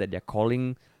people that they're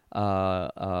calling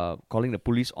the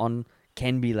police on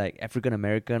can be like African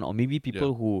American or maybe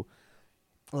people who,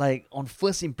 like, on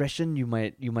first impression you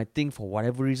might think for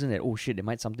whatever reason that, oh shit, there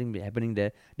might something be happening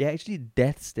there. There are actually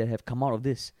deaths that have come out of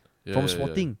this from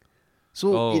swatting.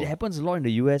 So it happens a lot in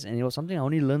the US, and it was something I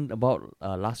only learned about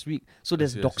last week. So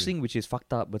there's doxing, which is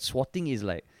fucked up, but swatting is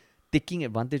like taking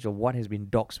advantage of what has been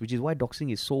doxed, which is why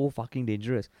doxing is so fucking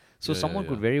dangerous. So someone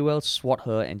could very well swat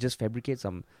her and just fabricate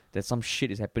that some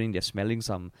shit is happening. They're smelling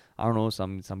some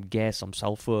gas, some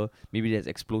sulfur, maybe there's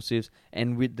explosives.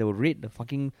 And with the rate, the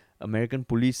fucking American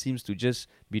police seems to just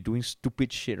be doing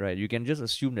stupid shit, right? You can just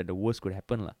assume that the worst could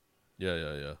happen.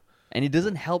 Yeah. And it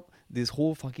doesn't help this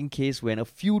whole fucking case when a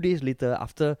few days later,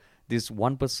 after this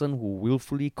one person who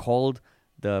willfully called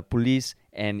the police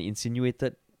and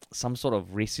insinuated some sort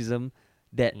of racism,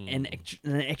 that an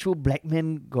actual black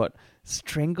man got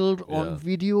strangled on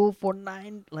video for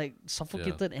 9, like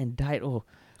suffocated and died. Oh,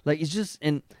 like it's just,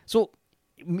 and so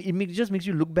it just makes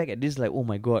you look back at this like, oh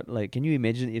my god, like can you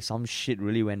imagine if some shit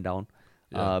really went down?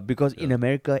 Because in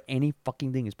America, any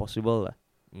fucking thing is possible.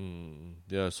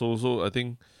 So I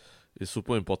think it's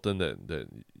super important that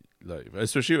like,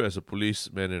 especially as a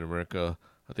policeman in America,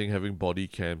 I think having body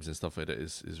cams and stuff like that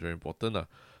is very important.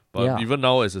 But even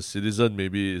now as a citizen,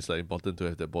 maybe it's like important to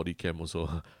have that body cam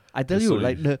also. I tell you,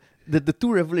 like the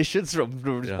two revelations from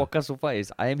this podcast so far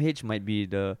is IMH might be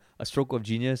a stroke of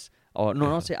genius, or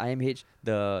not say IMH,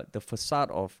 the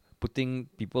facade of putting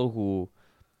people who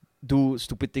do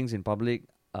stupid things in public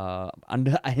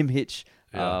under IMH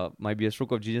might be a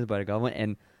stroke of genius by the government,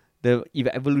 and the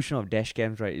evolution of dash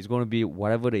cams, right, is going to be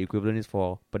whatever the equivalent is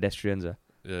for pedestrians.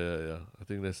 Yeah. I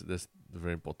think that's the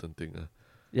very important thing.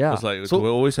 Yeah. It's like to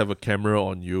always have a camera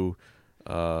on you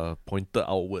pointed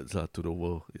outwards to the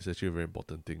world. It's actually a very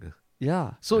important thing.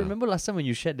 Yeah. So remember last time when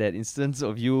you shared that instance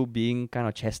of you being kind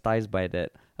of chastised by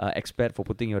that expat for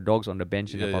putting your dogs on the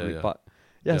bench in the public park?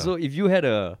 Yeah, so if you had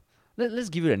let's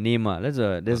give it a name.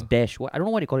 There's dash. I don't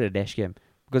know why they call it a dash cam.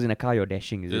 Because in a car you're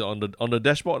dashing, is it? On the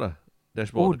dashboard.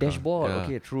 Dashboard. Oh, of the car. dashboard. Yeah.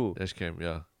 Okay, true. Dash cam.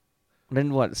 Yeah.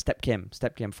 Then what? Step cam,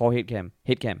 forehead cam,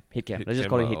 head cam. Let's just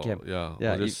call it head cam. Yeah.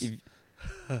 Yeah. Or just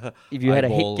If you had a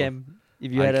head eyeball, cam,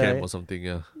 if you eye had cam a or something.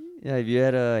 Yeah. if you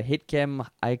had a head cam,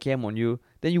 eye cam on you,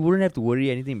 then you wouldn't have to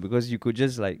worry anything because you could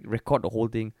just like record the whole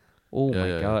thing. Oh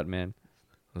my god, man!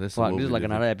 That's the Fuck, world this is we like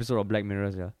live in. another episode of Black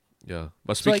Mirrors, yeah. Yeah.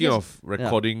 But So I speaking guess- of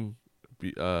recording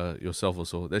yourself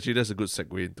also, actually that's a good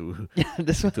segue into Yeah,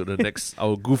 that's what. to the next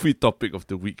our goofy topic of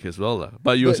the week as well.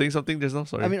 But you were But- saying something just now,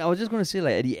 sorry. I mean, I was just going to say,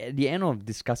 like, at the end of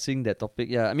discussing that topic,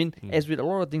 yeah, I mean, as with a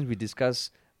lot of things we discuss,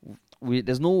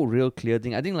 there's no real clear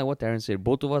thing. I think, like what Terrence said,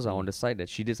 both of us are on the side that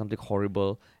she did something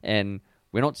horrible, and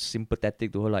we're not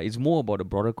sympathetic to her. Like, it's more about the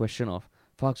broader question of,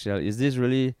 fuck, is this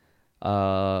really,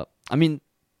 I mean,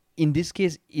 in this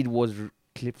case, it was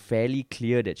fairly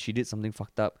clear that she did something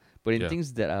fucked up, but in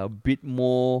things that are a bit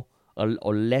more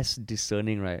or less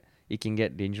discerning, right, it can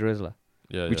get dangerous, lah.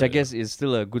 yeah, Which I guess is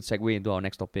still a good segue into our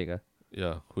next topic.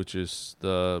 Yeah, which is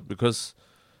because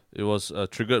it was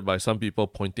triggered by some people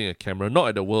pointing a camera not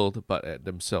at the world but at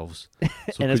themselves.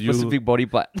 So And a specific body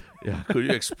part. could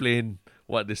you explain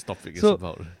what this topic is So-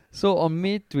 about? So on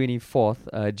May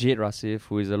 24th, Jade Rasif,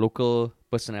 who is a local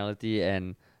personality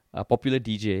and a popular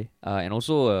DJ, and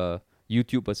also a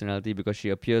YouTube personality because she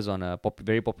appears on a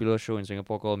very popular show in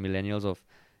Singapore called Millennials of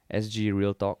SG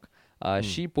Real Talk.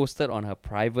 She posted on her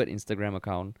private Instagram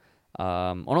account,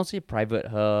 or not say private,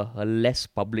 her less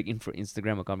public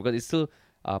Instagram account because it's still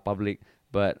public,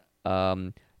 but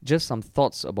just some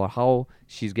thoughts about how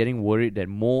she's getting worried that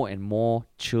more and more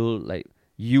like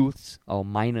youths or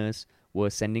minors were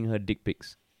sending her dick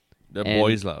pics. The And-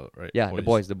 boys, right? Yeah, the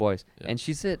boys. Yeah. And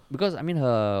she said, because I mean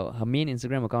her main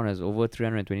Instagram account has over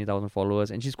 320,000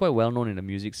 followers, and she's quite well known in the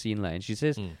music scene, and she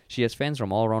says she has fans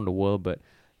from all around the world, but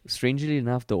strangely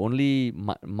enough, the only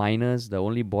minors, the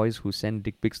only boys who send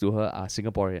dick pics to her are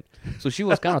Singaporean. So she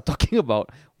was kind of talking about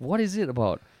what is it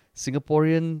about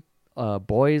Singaporean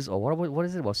boys, or what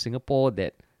is it about Singapore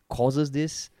that causes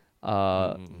this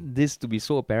to be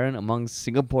so apparent among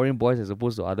Singaporean boys as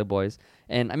opposed to other boys.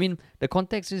 And I mean, the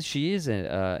context is she is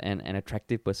an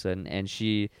attractive person, and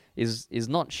she is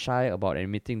not shy about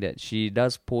admitting that she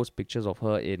does post pictures of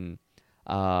her in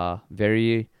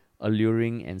very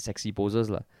alluring and sexy poses,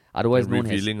 lah. Otherwise known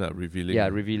as revealing. yeah,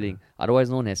 revealing. Otherwise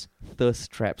known as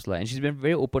thirst traps, lah. And she's been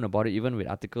very open about it, even with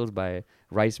articles by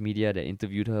Rice Media that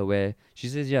interviewed her, where she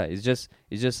says, yeah, it's just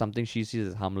something she sees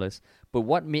as harmless. But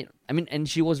and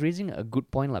she was raising a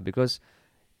good point, lah, because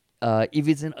if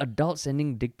it's an adult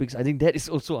sending dick pics, I think that is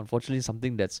also unfortunately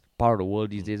something that's part of the world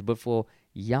these days. But for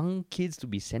young kids to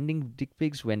be sending dick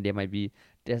pics when there might be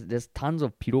there's tons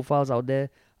of pedophiles out there,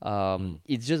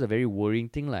 it's just a very worrying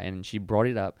thing, lah. And she brought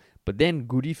it up. But then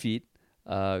GoodyFeed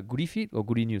or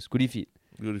Goody News? GoodyFeed.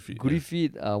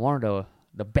 GoodyFeed, one of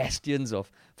the bastions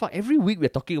of... Fuck, every week we're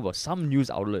talking about some news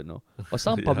outlet, no? Or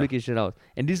some publication out.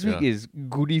 And this week is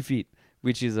GoodyFeed,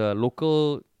 which is a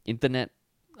local internet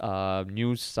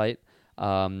news site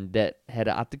that had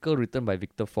an article written by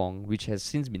Victor Fong, which has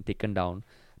since been taken down.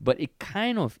 But it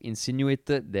kind of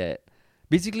insinuated that...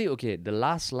 Basically, okay, the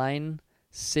last line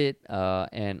said,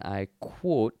 and I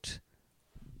quote...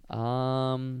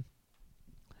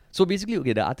 So basically,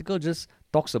 okay, the article just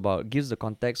gives the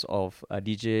context of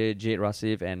DJ Jade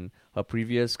Rasif and her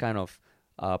previous kind of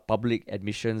public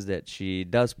admissions that she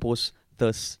does post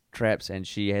thirst traps, and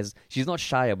she's not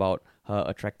shy about her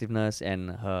attractiveness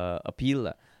and her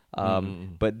appeal.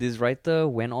 But this writer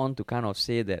went on to kind of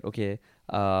say that, okay,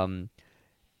 that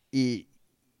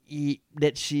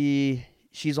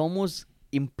she's almost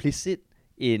implicit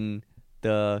in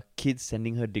the kids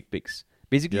sending her dick pics.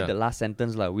 Basically, the last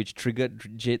sentence, which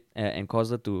triggered Jade and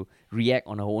caused her to react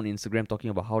on her own Instagram, talking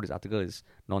about how this article is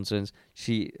nonsense.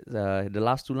 The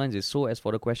last two lines is, so as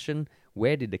for the question,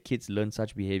 where did the kids learn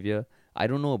such behavior? I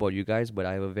don't know about you guys, but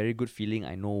I have a very good feeling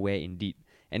I know where indeed.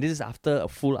 And this is after a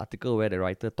full article where the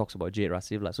writer talks about Jade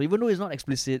Rasif. So even though it's not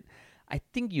explicit, I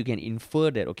think you can infer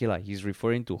that, okay, he's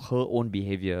referring to her own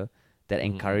behavior that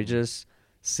encourages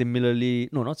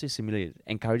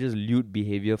encourages lewd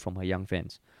behavior from her young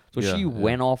fans. So she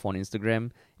went off on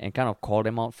Instagram and kind of called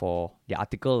them out for the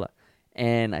article.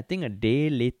 And I think a day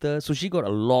later, so she got a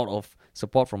lot of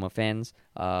support from her fans.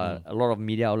 A lot of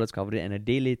media outlets covered it. And a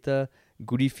day later,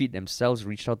 GoodyFeed themselves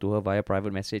reached out to her via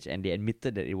private message, and they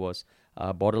admitted that it was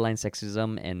borderline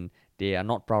sexism and they are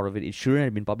not proud of it. It shouldn't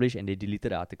have been published, and they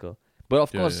deleted the article. But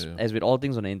of course, as with all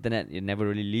things on the internet, it never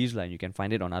really leaves, and you can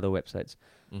find it on other websites.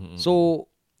 So,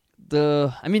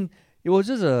 it was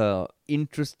just a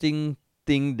interesting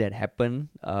thing that happened.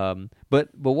 But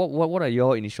what are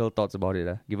your initial thoughts about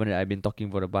it? Given that I've been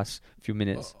talking for the past few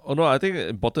minutes. No, I think it's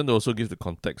important to also give the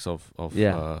context of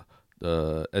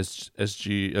the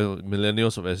SG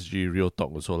millennials of SG Real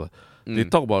Talk also. They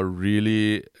talk about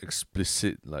really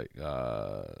explicit like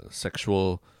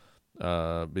sexual,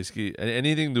 basically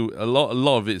anything to a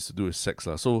lot of it is to do with sex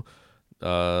lah. So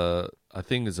I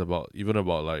think it's about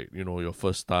like your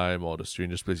first time or the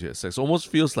strangest place you had sex. Almost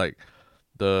feels like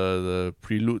the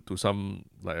prelude to some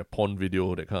like a porn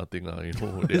video, that kind of thing lah. They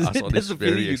ask all That's this the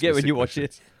very feeling you get when you watch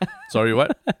it. Sorry,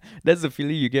 what? That's the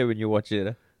feeling you get when you watch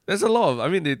it. There's a lot of, I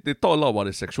mean, they talk a lot about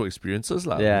their sexual experiences,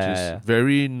 which is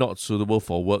very not suitable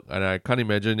for work. And I can't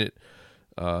imagine it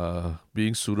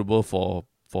being suitable for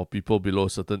people below a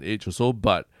certain age or so.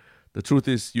 But the truth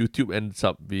is, YouTube ends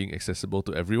up being accessible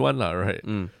to everyone, right?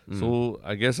 So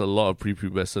I guess a lot of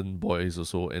prepubescent boys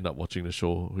also end up watching the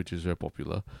show, which is very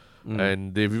popular.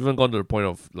 And they've even gone to the point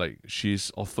of, like,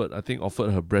 she's offered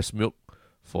her breast milk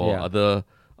for other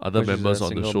members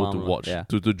on the show to watch,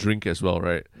 to drink as well,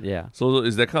 right? Yeah. So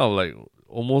it's that kind of like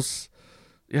almost,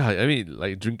 I mean,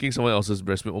 like drinking someone else's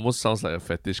breast milk almost sounds like a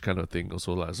fetish kind of thing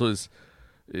also lah. So it's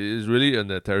really in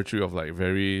the territory of like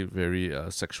very, very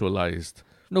sexualized.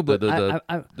 No, but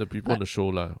the people on the show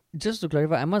lah. Just to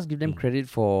clarify, I must give them credit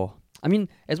for. I mean,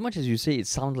 as much as you say it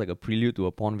sounds like a prelude to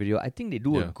a porn video, I think they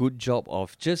do a good job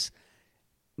of just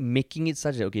making it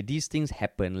such that, okay, these things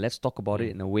happen, let's talk about it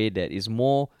in a way that is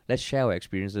more, let's share our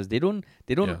experiences. They don't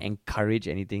encourage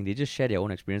anything, they just share their own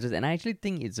experiences. And I actually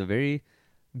think it's a very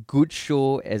good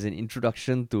show as an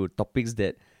introduction to topics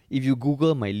that if you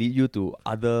Google might lead you to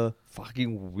other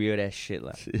fucking weird ass shit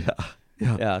lah.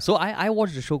 Yeah. So I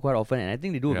watch the show quite often, and I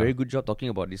think they do a very good job talking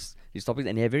about these topics,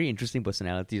 and they have very interesting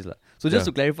personalities lah. So just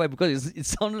to clarify, because it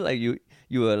sounded like you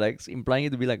were like implying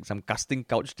it to be like some casting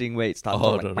couch thing where it starts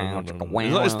no.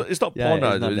 It's not porn.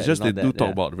 It's just they do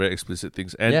talk about very explicit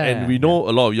things, and we know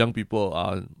a lot of young people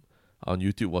are on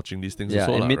YouTube watching these things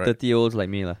also, and mid-30-year-olds like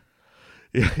me lah.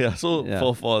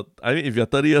 So for I mean, if you're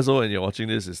 30 years old and you're watching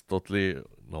this, it's totally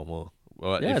normal.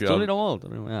 But it's totally normal.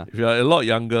 Yeah. If you're a lot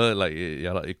younger, like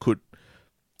it could,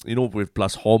 with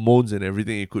plus hormones and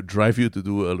everything, it could drive you to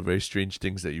do very strange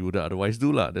things that you wouldn't otherwise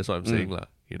do lah. That's what I'm saying lah.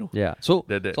 Yeah. So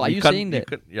are you saying that?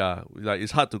 Like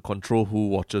it's hard to control who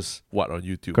watches what on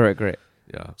YouTube. Correct.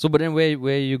 Yeah. So, but then where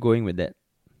are you going with that?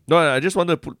 No, I just want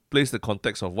to place the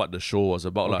context of what the show was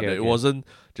about. Okay. It wasn't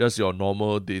just your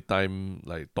normal daytime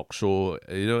like talk show.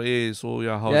 How's your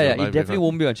life? It definitely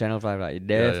won't be on Channel 5. It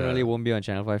definitely won't be on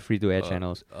Channel 5 free-to-air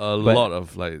channels. Lot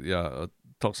of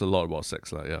talks a lot about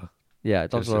sex. Yeah,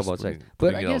 it talks a lot about sex.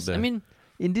 But I guess, I mean,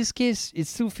 in this case, it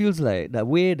still feels like the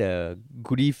way the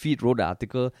GoodyFeed wrote the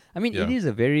article, I mean, it is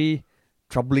a very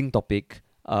troubling topic.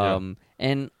 And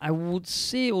I would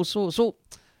say also, so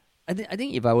I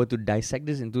think if I were to dissect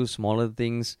this into smaller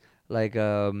things, like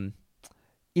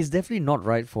it's definitely not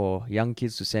right for young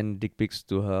kids to send dick pics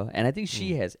to her. And I think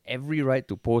she has every right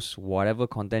to post whatever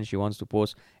content she wants to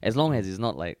post, as long as it's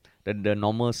not like the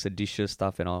normal seditious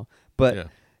stuff and all. But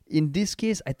in this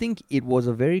case, I think it was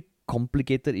a very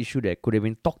complicated issue that could have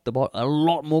been talked about a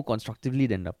lot more constructively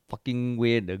than the fucking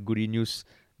way the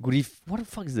what the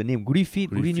fuck is the name? GoodyFeed?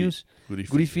 Goody News?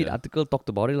 GoodyFeed article talked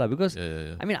about it. Because,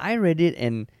 I mean, I read it,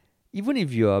 and even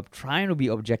if you're trying to be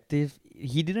objective,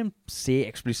 he didn't say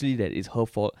explicitly that it's her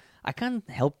fault. I can't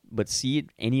help but see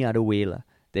it any other way.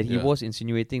 That he was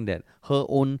insinuating that her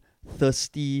own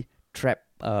thirst traps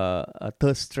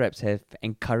have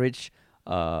encouraged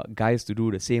guys to do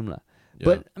the same.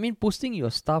 But, I mean, posting your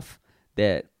stuff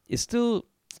that is still...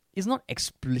 It's not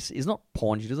explicit. It's not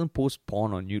porn. She doesn't post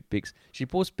porn on nude pics. She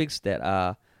posts pics that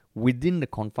are within the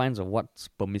confines of what's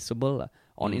permissible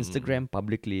on Instagram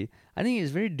publicly. I think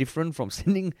it's very different from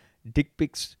sending dick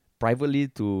pics privately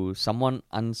to someone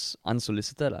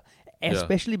unsolicited.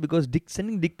 Especially because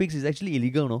sending dick pics is actually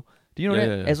illegal, no? Do you know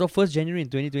that? As of 1st January in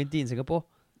 2020 in Singapore?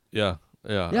 Yeah.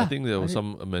 I think there were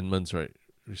some amendments, right,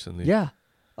 recently. Yeah.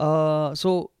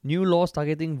 So new laws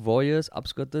targeting voyeurs,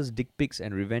 upskirters, dick pics,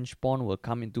 and revenge porn will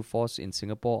come into force in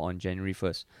Singapore on January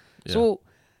 1st. Yeah. So,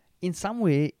 in some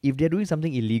way, if they're doing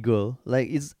something illegal, like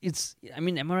it's, I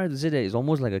mean, am I right to say that it's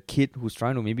almost like a kid who's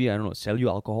trying to maybe, I don't know, sell you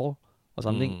alcohol or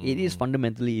something? It is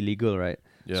fundamentally illegal, right?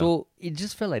 Yeah. So it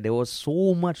just felt like there was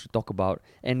so much to talk about,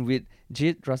 and with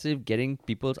Jade Rasif getting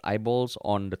people's eyeballs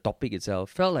on the topic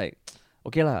itself, felt like,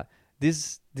 okay lah,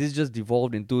 this just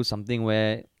devolved into something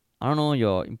where, I don't know,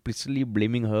 you're implicitly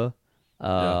blaming her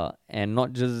and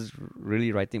not just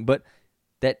really writing. But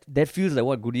that feels like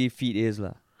what GoodyFeed is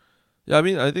lah. Yeah, I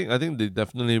mean, I think they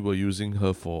definitely were using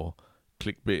her for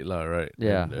clickbait lah, right?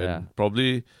 Yeah, and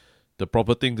probably the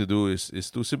proper thing to do is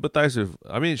to sympathize with.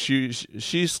 I mean,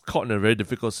 she's caught in a very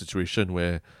difficult situation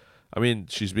where, I mean,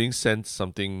 she's being sent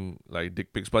something like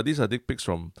dick pics, but these are dick pics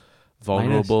from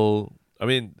vulnerable. I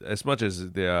mean, as much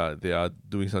as they are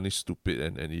doing something stupid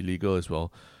and illegal as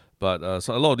well, but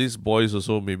so a lot of these boys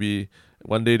also, maybe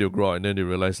one day they'll grow up and then they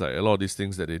realize like a lot of these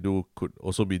things that they do could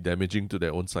also be damaging to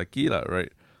their own psyche,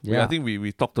 right? Yeah. I think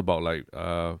we talked about like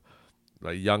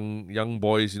young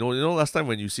boys. You know, last time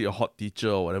when you see a hot teacher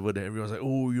or whatever, then everyone's like,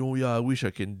 oh, yeah, I wish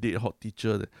I can date a hot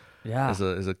teacher. Yeah. As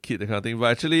a kid, that kind of thing.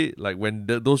 But actually, like when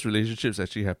those relationships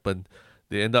actually happen,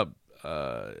 they end up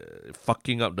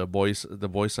fucking up the boys'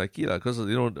 psyche, because a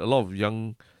lot of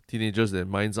young teenagers, their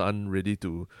minds aren't ready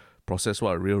to process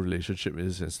what a real relationship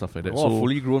is and stuff like that. A lot of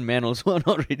fully grown men also are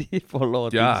not ready for a lot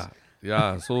of things.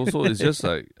 Yeah. So it's just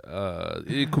like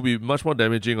it could be much more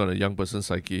damaging on a young person's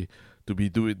psyche to be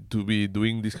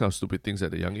doing these kind of stupid things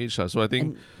at a young age. So I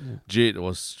think Jade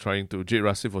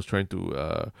Rasif was trying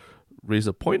to raise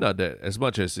a point that as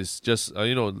much as it's just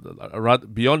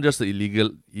beyond just the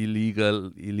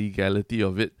illegality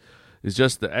of it, it's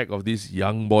just the act of these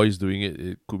young boys doing it.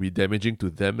 It could be damaging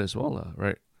to them as well,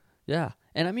 right? Yeah,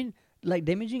 and I mean, like,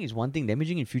 damaging is one thing.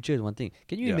 Damaging in future is one thing.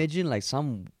 Can you imagine like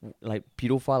some like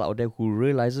pedophile out there who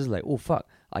realizes like, oh fuck,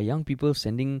 are young boys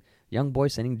sending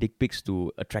dick pics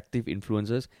to attractive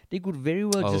influencers? They could very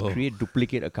well just create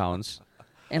duplicate accounts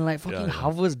and like fucking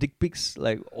harvest dick pics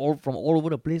like all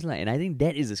over the place, like. And I think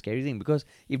that is the scary thing, because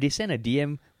if they send a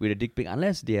DM with a dick pic,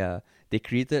 unless they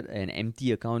created an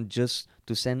empty account just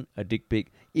to send a dick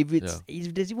pic, if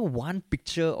there's even one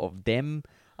picture of them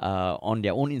on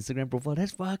their own Instagram profile,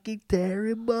 that's fucking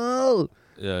terrible.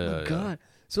 God.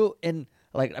 So, and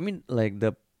like, I mean, like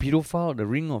the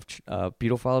ring of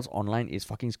pedophiles online is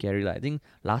fucking scary. Like, I think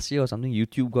last year or something,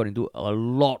 YouTube got into a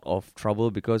lot of trouble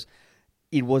because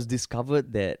it was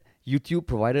discovered that YouTube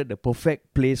provided the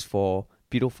perfect place for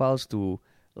pedophiles to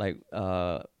like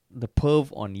the perv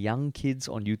on young kids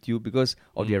on YouTube because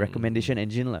of their recommendation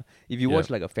engine. If you watch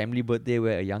like a family birthday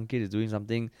where a young kid is doing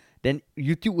something, then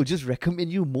YouTube will just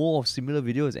recommend you more of similar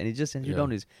videos, and it just sends you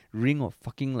down this ring of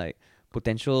fucking like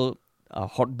potential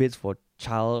hotbeds for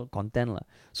child content.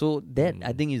 So that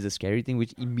I think is the scary thing,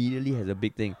 which immediately has a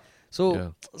big thing.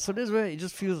 So that's where it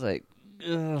just feels like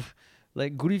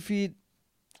GoodyFeed.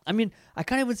 I mean, I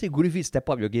can't even say GoodyFeed step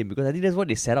up your game, because I think that's what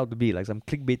they set out to be, like some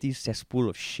clickbaity cesspool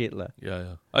of shit.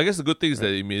 Yeah. I guess the good thing is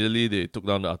that immediately they took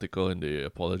down the article and they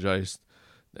apologized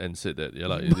and said that,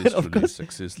 it is truly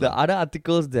sexist. The other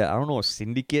articles that, I don't know,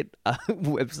 syndicate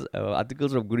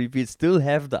articles from GoodyFeed still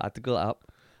have the article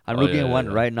up. I'm looking at one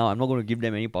right now. I'm not going to give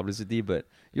them any publicity, but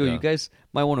you guys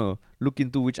might want to look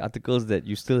into which articles that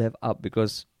you still have up,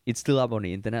 because it's still up on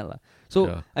the internet.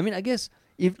 So, I mean, I guess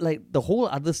if like the whole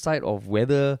other side of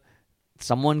whether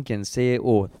someone can say,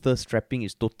 oh, thirst trapping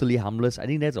is totally harmless, I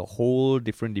think that's a whole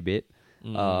different debate.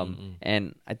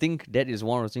 And I think that is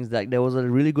one of those things. Like, there was a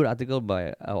really good article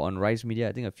by on Rise Media,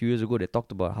 I think a few years ago, they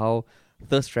talked about how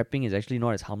thirst trapping is actually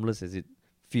not as harmless as it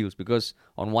feels, because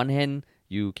on one hand,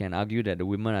 you can argue that the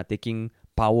women are taking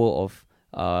power of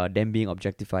them being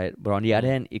objectified, but on the other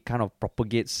hand, it kind of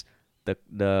propagates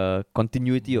the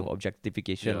continuity of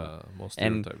objectification. More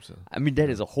stereotypes. I mean, that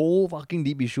is a whole fucking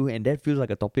deep issue, and that feels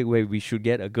like a topic where we should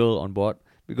get a girl on board,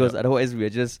 because otherwise we are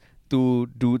just two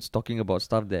dudes talking about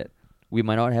stuff that we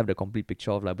might not have the complete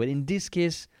picture of. But in this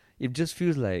case, it just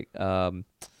feels like,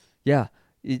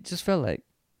 it just felt like,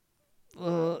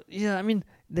 I mean,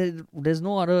 there's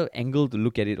no other angle to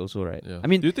look at it also, right? I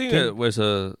mean, do you think as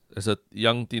a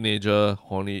young teenager,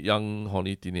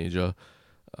 horny teenager,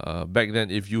 back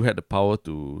then, if you had the power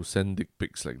to send dick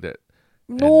pics like that,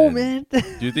 man.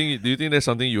 do you think that's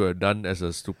something you have done as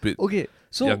a stupid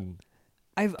young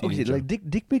teenager? Like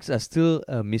dick pics are still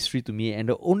a mystery to me, and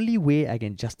the only way I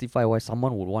can justify why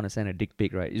someone would want to send a dick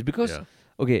pic, right, is because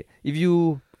if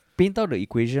you paint out the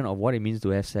equation of what it means to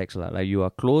have sex, like you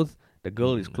are clothed, the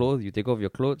girl is clothed, you take off your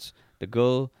clothes, the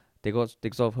girl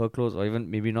takes off her clothes, or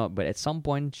even maybe not, but at some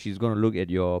point she's gonna look at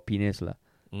your penis,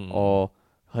 or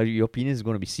your penis is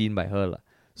going to be seen by her.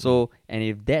 So, and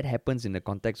if that happens in the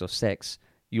context of sex,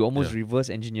 you almost reverse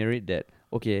engineer it that,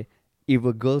 okay, if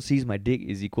a girl sees my dick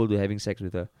is equal to having sex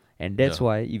with her. And that's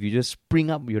why if you just spring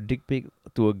up your dick pic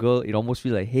to a girl, it almost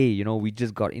feels like, hey, we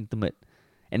just got intimate.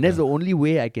 And that's the only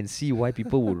way I can see why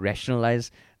people would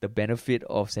rationalize the benefit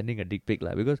of sending a dick pic.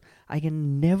 Because I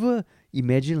can never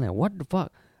imagine, what the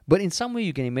fuck? But in some way,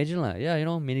 you can imagine,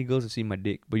 many girls have seen my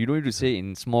dick. But you don't need to say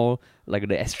in small, like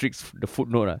the asterisk, the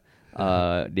footnote.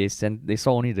 They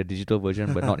saw only the digital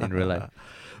version, but not in real life.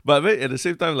 But at the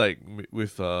same time, like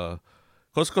with,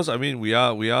 cause I mean, we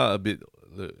are a bit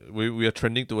we are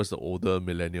trending towards the older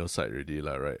millennial side already,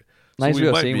 right? Nice So way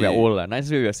of might saying be- we're old, lah. Nice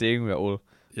way of saying we're old.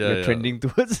 Yeah, we're yeah. trending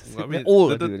towards. I we're mean,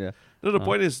 old, the- dude. Yeah. No, the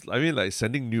point is, I mean, like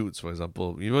sending nudes, for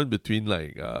example, even between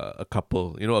like a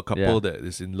couple, a couple Yeah. that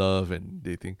is in love and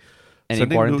dating. And in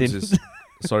sending quarantine. nudes is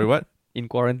sorry, what? In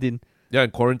quarantine. Yeah,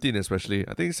 in quarantine especially.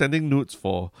 I think sending nudes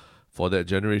for that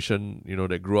generation,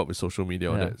 that grew up with social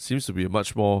media, Yeah. that seems to be a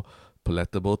much more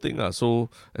palatable thing. So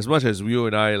as much as you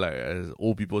and I, like as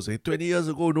old people say, 20 years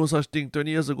ago, no such thing.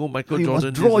 20 years ago, Michael You Jordan.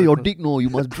 must draw this your and dick, no. You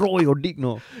must draw your dick,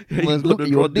 no. You Yeah, you must got look to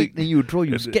at draw your dick, dick. then you draw,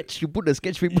 you And sketch, you put the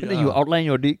sketch paper, then you Yeah. outline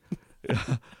your dick.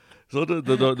 So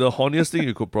the horniest thing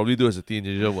you could probably do as a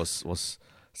teenager was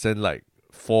send like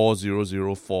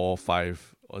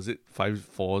 40045, or is it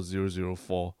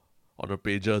 54004 on a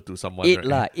pager to someone? 8 right?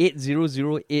 lah,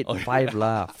 80085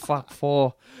 lah. Fuck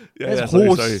 4. Yeah, That's sorry,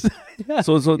 hoes. sorry.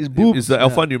 So It's boobs, it's the yeah.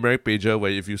 alphanumeric pager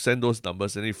where if you send those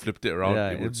numbers and you flipped it around,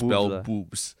 Yeah, it would it's spell boobs lah.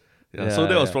 boobs. Yeah, Yeah, so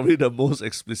that was yeah. probably the most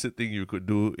explicit thing you could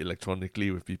do electronically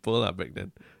with people back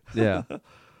then. Yeah.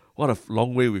 What a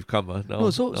long way we've come. Now, No,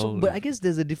 so now- but I guess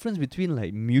there's a difference between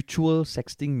like mutual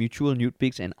sexting, mutual nude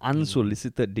pics, and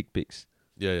unsolicited dick pics.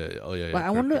 yeah. Oh, yeah. But I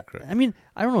correct, wonder, correct. I mean,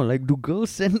 I don't know, like, do girls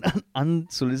send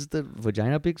unsolicited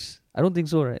vagina pics? I don't think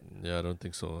so, right? Yeah, I don't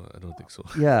think so.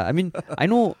 Yeah, I mean, I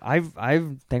know I've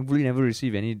thankfully never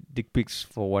received any dick pics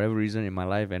for whatever reason in my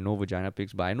life, and no vagina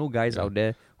pics. But I know guys Yeah. out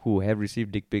there who have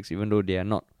received dick pics even though they are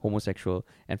not homosexual,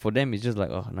 and for them it's just like,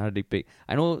 oh, another dick pic.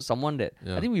 I know someone that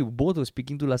Yeah. I think we both were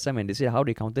speaking to last time, and they said how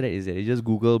they counter that is that they just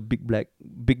Google big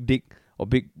dick or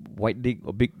big white dick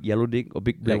or big yellow dick or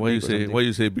big Yeah, black why you dick or say something. why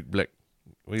you say big black?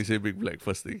 When you say big black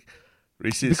first thing,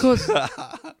 racist. Because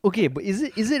okay, but is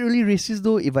it really racist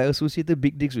though if I associated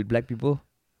big dicks with black people?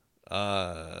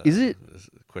 Is it? That's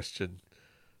a question.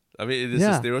 I mean, it is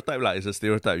Yeah. a stereotype, lah. It's a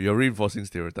stereotype. You're reinforcing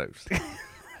stereotypes.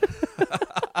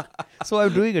 So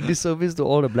I'm doing a disservice to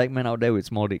all the black men out there with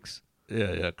small dicks.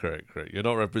 Yeah, correct. You're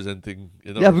not representing.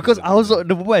 Yeah, because I also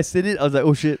the moment I said it, I was like,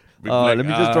 oh shit. Big black, Let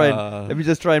me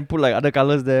just try and put like other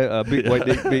colors there. Big white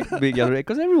dick, big yellow dick,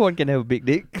 because everyone can have a big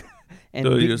dick. And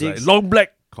So big you're dicks. like long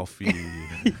black coffee.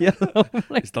 Yeah,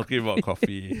 like, He's talking about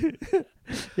coffee.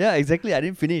 yeah, exactly. I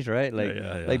didn't finish, right? Like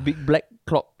Yeah. like big black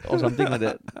clock or something like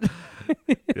that.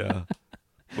 Yeah.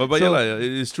 But So- yeah, like,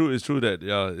 it's true that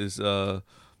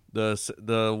it's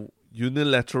the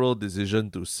unilateral decision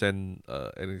to send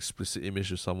an explicit image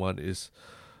to someone is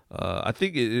I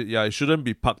think it shouldn't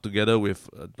be packed together with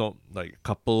not like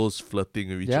couples flirting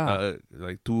with each Yeah. other,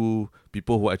 like two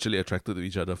people who are actually attracted to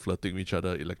each other flirting with each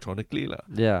other electronically lah.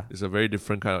 Yeah. It's a very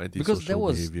different kind of antisocial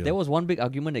Because behavior. there was one big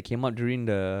argument that came out during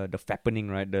the fappening,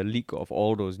 right? The leak of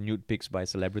all those nude pics by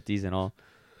celebrities and all.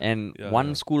 And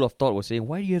one school of thought was saying,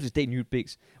 why do you have to take nude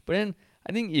pics? But then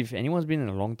I think if anyone's been in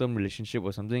a long-term relationship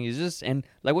or something, it's just, and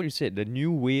like what you said, the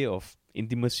new way of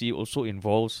intimacy also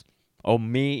involves or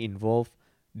may involve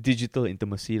digital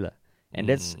intimacy lah. And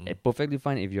that's perfectly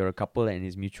fine if you're a couple and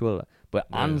it's mutual lah. But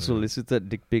unsolicited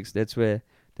dick pics, that's where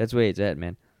it's at,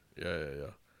 man.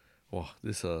 Yeah. Wow,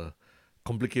 this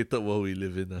complicated world we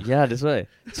live in. Yeah, that's why.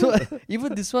 So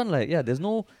even this one, like, yeah, there's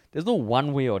no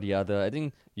one way or the other. I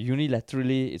think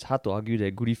unilaterally, it's hard to argue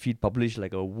that GoodyFeed published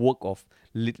like a work of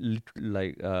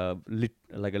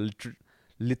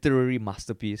literary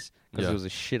masterpiece because it was a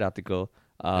shit article.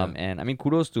 And I mean,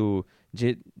 kudos to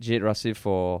Jade Rasif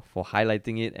for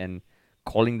highlighting it and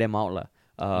calling them out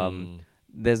lah.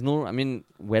 There's no, I mean,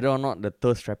 whether or not the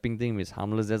thirst trapping thing is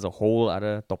harmless, there's a whole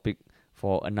other topic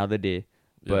for another day.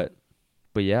 But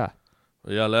yeah.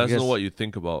 Yeah, let us guess- know what you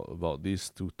think about these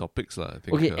two topics lah. I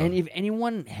think. Okay, and if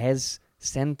anyone has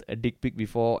sent a dick pic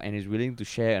before and is willing to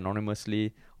share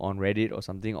anonymously on Reddit or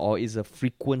something, or is a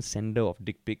frequent sender of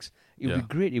dick pics, it would be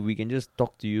great if we can just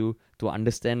talk to you to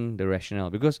understand the rationale.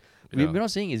 Because we're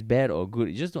not saying it's bad or good,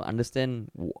 it's just to understand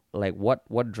like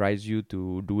what drives you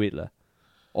to do it lah.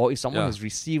 Or if someone has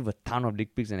received a ton of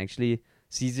dick pics and actually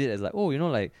sees it as like, oh,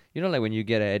 like when you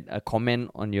get a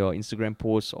comment on your Instagram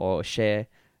post or a share,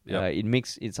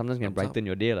 it sometimes can brighten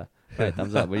your day lah. Right,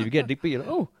 thumbs up. But if you get a dick pic, you're like,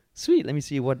 oh, sweet, let me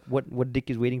see what dick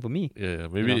is waiting for me. Yeah,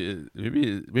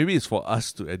 maybe it's for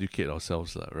us to educate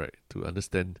ourselves lah, right? To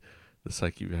understand the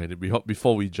psyche behind it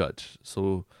before we judge.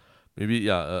 So maybe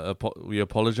we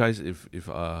apologize if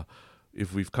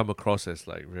we've come across as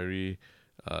like very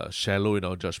shallow in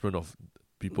our judgment of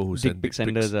people who Dick send pic dick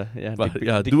senders, pics. But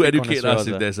dick do pic educate us connoisseurs,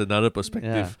 if there's another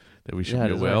perspective that we should be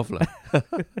that's aware right. of lah.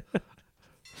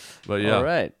 But yeah, All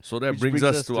right. so that Which brings brings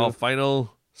us us to to our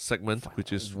final segment,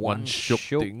 which is one shook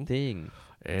thing.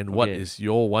 And what Okay. is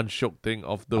your one shook thing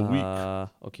of the week?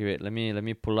 Okay, wait. Let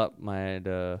me pull up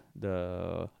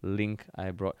the link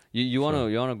I brought. You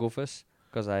wanna go first?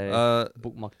 Because I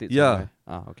bookmarked it yeah.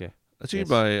 somewhere. Okay. Actually,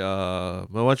 Yes.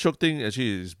 my one shock thing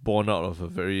actually is born out of a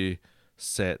very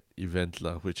sad event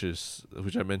lah, which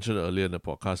I mentioned earlier in the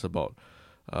podcast about.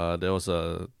 There was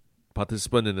a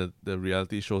participant in the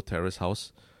reality show Terrace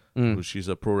House, who she's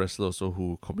a pro wrestler also,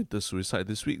 who committed suicide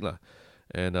this week lah,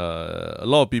 and a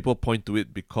lot of people point to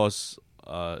it because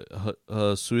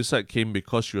her suicide came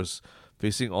because she was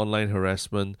facing online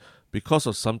harassment because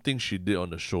of something she did on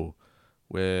the show,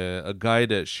 where a guy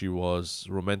that she was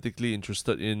romantically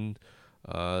interested in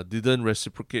didn't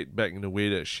reciprocate back in the way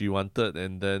that she wanted,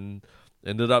 and then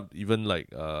ended up even like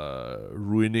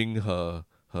ruining her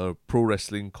pro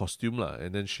wrestling costume lah.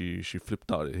 And then she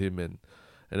flipped out at him, and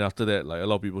after that, like, a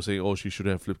lot of people saying, oh, she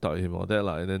shouldn't have flipped out at him or that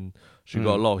lah. And then she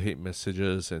got a lot of hate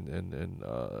messages and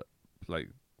like,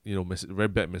 you know, very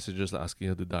bad messages like asking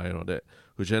her to die and all that,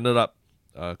 which ended up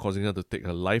causing her to take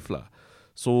her life lah.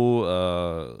 So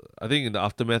I think in the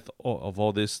aftermath of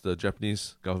all this, the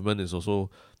Japanese government is also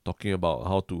talking about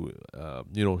how to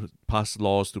pass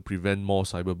laws to prevent more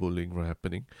cyberbullying from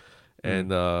happening.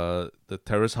 And the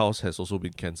Terrace House has also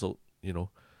been cancelled. You know,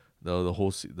 the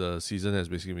whole the season has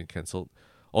basically been cancelled.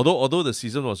 Although the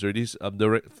season was already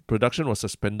production was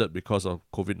suspended because of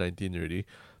COVID-19 already,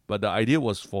 but the idea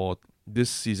was for this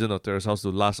season of Terrace House to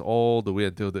last all the way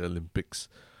until the Olympics,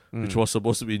 which was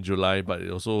supposed to be in July, but it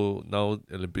also now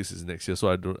Olympics is next year, so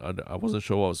I wasn't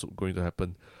sure what was going to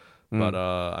happen. But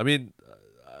I mean,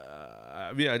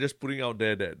 I just putting out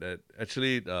there that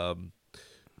actually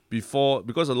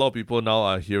because a lot of people now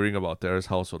are hearing about Terrace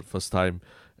House for the first time,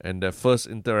 and their first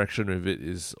interaction with it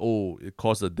is, oh, it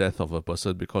caused the death of a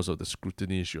person because of the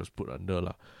scrutiny she was put under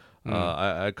lah.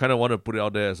 I kind of want to put it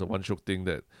out there as a one shock thing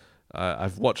that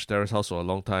I've watched Terrace House for a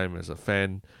long time as a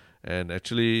fan, and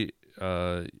actually,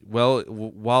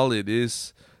 while it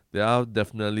is, there are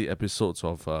definitely episodes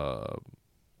of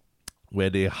where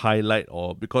they highlight,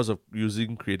 or because of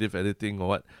using creative editing or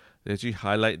what, they actually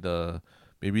highlight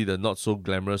maybe the not so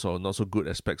glamorous or not so good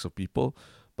aspects of people.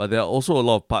 But there are also a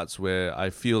lot of parts where I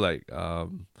feel like,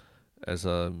 as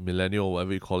a millennial, or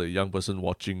whatever you call it, young person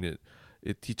watching it,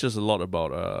 it teaches a lot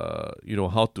about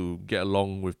how to get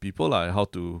along with people, like how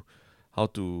to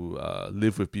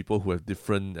live with people who have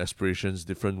different aspirations,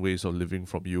 different ways of living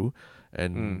from you,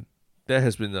 and there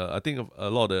has been I think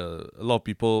a lot of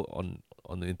people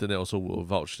on the internet also will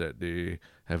vouch that they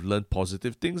have learned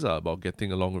positive things about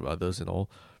getting along with others and all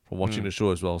from watching the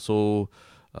show as well. So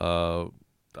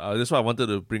that's why I wanted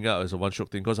to bring out as a one shock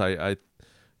thing, because I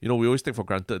we always take for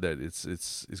granted that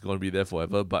it's going to be there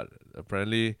forever, but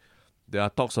apparently there are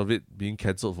talks of it being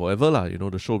cancelled forever lah.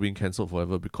 The show being cancelled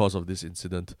forever because of this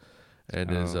incident.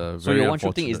 And it's very so your one shock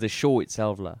unfortunate. thing is the show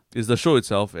itself lah. It's the show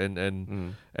itself, and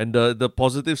the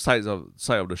positive side of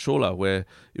the show lah, where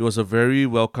it was a very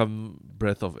welcome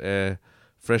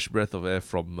fresh breath of air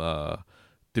from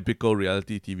typical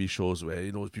reality TV shows where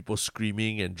people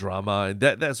screaming and drama, and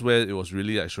that's where it was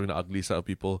really like showing the ugly side of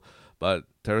people. But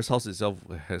Terrace House itself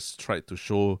has tried to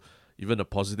show even the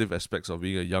positive aspects of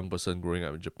being a young person growing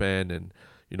up in Japan, and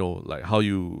like how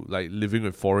you like living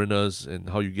with foreigners and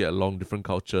how you get along different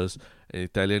cultures. An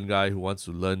Italian guy who wants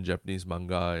to learn Japanese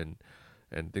manga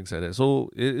and things like that. So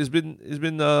it's been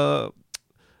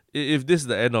if this is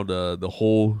the end of the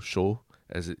whole show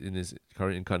as in its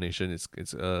current incarnation, it's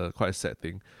quite a sad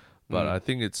thing. But I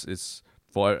think it's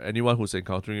for anyone who's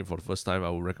encountering it for the first time, I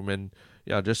would recommend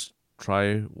just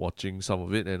try watching some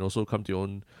of it and also come to your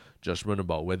own judgment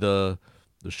about whether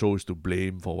the show is to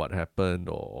blame for what happened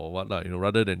or what not,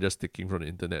 rather than just taking from the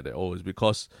internet that, oh, it's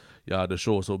because the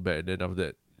show was so bad, and then after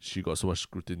that she got so much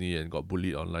scrutiny and got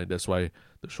bullied online, that's why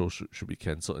the show should be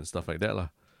cancelled and stuff like that lah.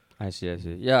 I see.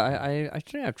 Yeah, I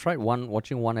actually I've tried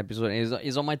watching one episode, and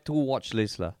it's on my to watch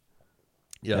list lah.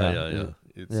 Yeah.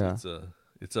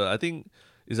 I think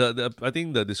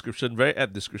the description, very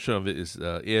apt description of it is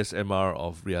ASMR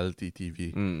of reality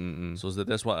TV. So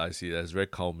that's what I see as very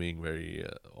calming, very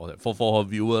all that. For a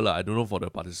viewer lah. I don't know, for the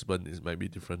participant it might be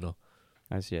different now.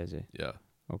 I see. Yeah.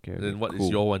 Okay. Then what is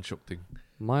your one shock thing?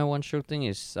 My one shock thing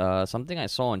is something I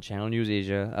saw on Channel News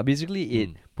Asia. Basically, it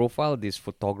profiled this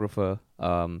photographer,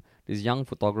 this young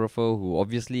photographer who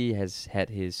obviously has had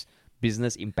his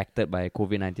business impacted by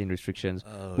COVID-19 restrictions,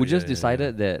 who just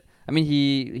decided that, I mean,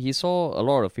 he saw a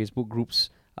lot of Facebook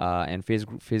groups and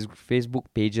Facebook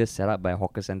pages set up by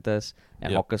hawker centers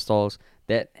and hawker stalls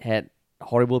that had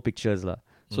horrible pictures lah.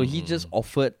 So he just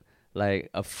offered like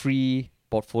a free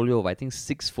portfolio of, I think,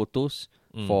 6 photos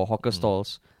for hawker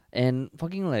stalls. And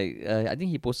fucking like, I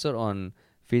think he posted on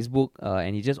Facebook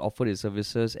and he just offered his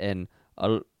services, and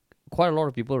quite a lot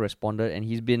of people responded, and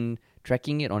he's been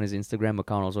tracking it on his Instagram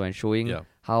account also and showing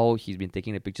how he's been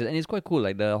taking the pictures. And it's quite cool.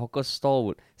 Like the hawker stall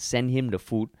would send him the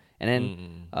food, and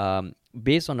then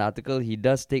based on the article, he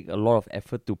does take a lot of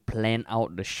effort to plan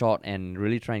out the shot and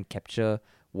really try and capture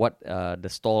what the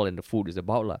stall and the food is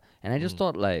about lah. And I just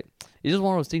thought like it's just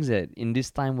one of those things that in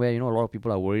this time where, you know, a lot of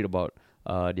people are worried about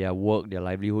their work, their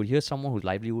livelihood. Here's someone whose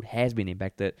livelihood has been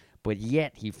impacted, but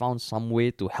yet he found some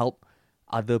way to help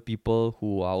other people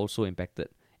who are also impacted.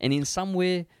 And in some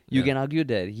way, you can argue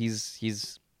that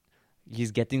he's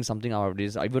getting something out of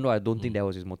this, even though I don't think that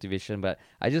was his motivation. But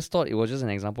I just thought it was just an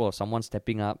example of someone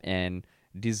stepping up and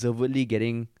deservedly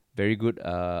getting very good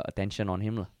attention on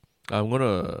him lah. I'm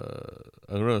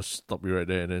gonna stop you right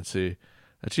there and then say,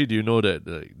 actually, do you know that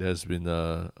there's been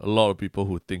a lot of people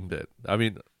who think that, I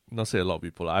mean, not say a lot of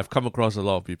people, I've come across a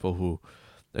lot of people who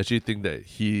actually think that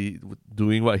he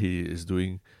doing what he is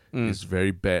doing is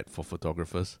very bad for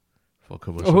photographers, for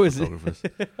commercial photographers.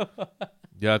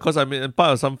 Yeah, because I mean, I'm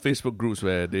part of some Facebook groups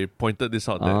where they pointed this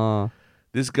out that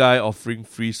this guy offering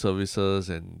free services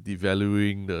and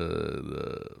devaluing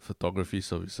the photography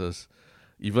services,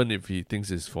 even if he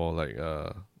thinks it's for like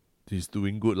he's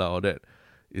doing good lah, all that,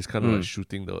 is kind of like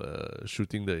shooting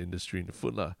the industry in the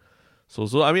foot lah.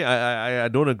 So I mean, I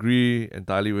don't agree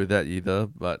entirely with that either,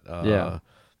 but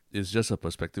it's just a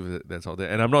perspective that's out there.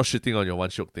 And I'm not shitting on your one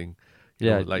shiok thing. You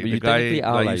know, like the guy,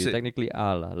 you technically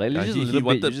are lah. Like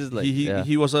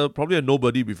he was probably a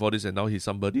nobody before this, and now he's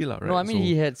somebody lah, right? No, I mean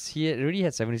he already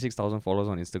had 76,000 followers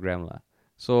on Instagram lah.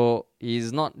 So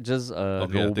he's not just a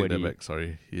nobody. I take that back.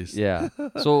 Sorry, he's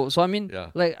So I mean,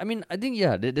 like I think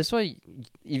that's why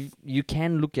if you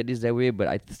can look at this that way, but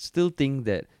I still think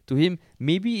that to him,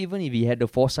 maybe even if he had the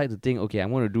foresight to think, okay,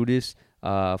 I'm going to do this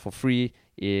for free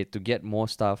to get more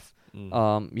stuff.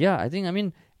 I think, I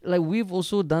mean, like we've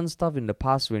also done stuff in the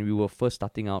past when we were first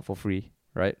starting out for free,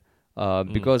 right?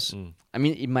 Because I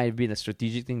mean, it might have been a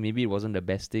strategic thing. Maybe it wasn't the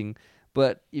best thing.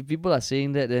 But if people are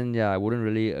saying that, then I wouldn't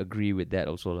really agree with that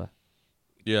also lah.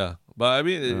 Yeah, but I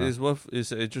mean,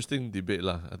 it's an interesting debate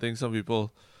lah. I think some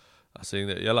people are saying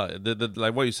that lah.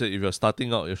 Like what you said, if you're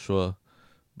starting out, you're sure.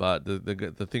 But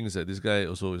the thing is that this guy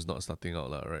also is not starting out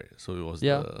lah, right? So it was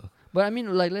But I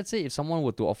mean, like let's say if someone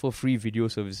were to offer free video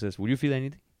services, would you feel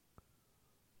anything?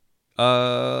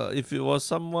 If it was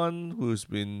someone who's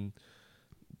been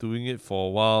doing it for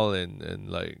a while and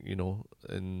like, you know,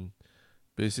 and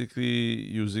basically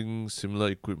using similar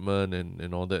equipment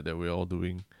and all that we're all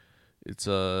doing, it's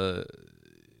I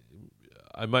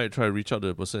might try to reach out to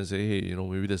the person and say, hey, you know,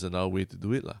 maybe there's another way to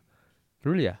do it lah.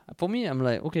 Really? Yeah. For me, I'm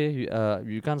like, okay,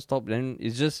 you can't stop. Then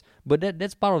it's just, but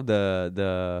that's part of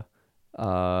the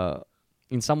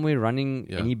in some way running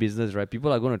any business, right?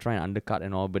 People are going to try and undercut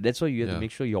and all, but that's why you have to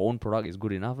make sure your own product is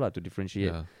good enough lah to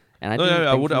differentiate. Yeah. And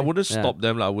I wouldn't stop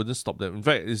them lah. I wouldn't stop them. In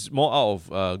fact, it's more out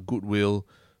of goodwill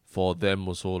for them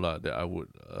also lah that I would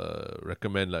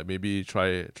recommend like maybe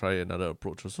try another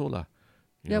approach also lah.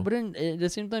 But then at the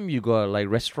same time you got like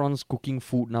restaurants cooking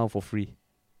food now for free.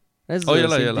 That's the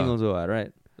same thing also,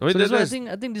 right? I mean, so that's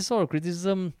why I think this sort of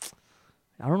criticism,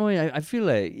 I don't know. I feel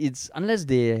like it's unless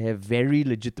they have very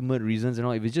legitimate reasons and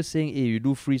all. If it's just saying, hey, you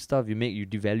do free stuff, you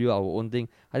devalue our own thing.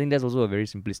 I think that's also a very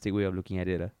simplistic way of looking at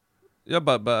it. Yeah,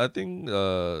 but I think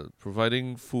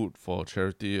providing food for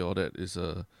charity, all that is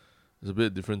a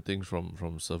bit different thing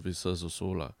from services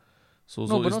also lah. So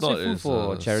but it's not say food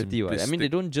for charity, right? I mean, they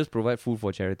don't just provide food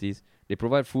for charities. They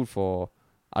provide food for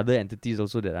other entities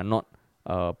also that are not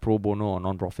pro bono or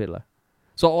non-profit lah.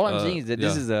 So all I'm saying is that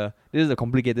this is a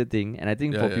complicated thing, and I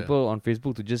think for people on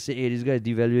Facebook to just say, hey, this guy is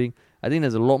devaluing, I think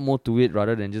there's a lot more to it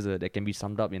rather than just that can be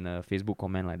summed up in a Facebook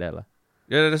comment like that lah.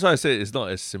 Yeah, that's why I say it's not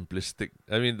as simplistic.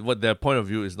 I mean, what their point of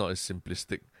view is not as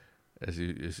simplistic as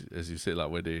you said like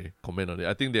where they comment on it.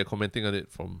 I think they're commenting on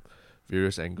it from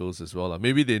various angles as well lah.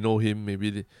 Maybe they know him,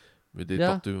 maybe they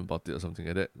talk to him about it or something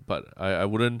like that. But I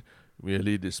wouldn't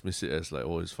really dismiss it as like,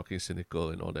 oh, it's fucking cynical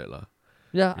and all that lah.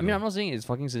 Yeah, I mean, I'm not saying it's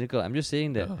fucking cynical. I'm just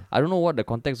saying that I don't know what the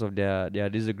context of their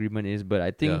disagreement is, but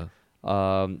I think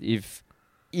if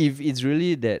it's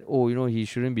really that, oh, you know, he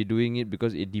shouldn't be doing it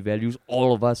because it devalues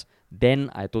all of us, then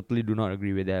I totally do not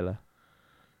agree with that lah.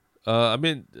 I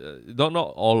mean, not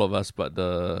all of us, but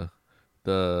the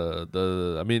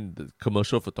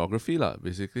commercial photography lah,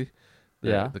 basically.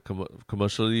 The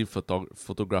commercially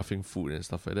photographing food and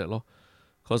stuff like that lor.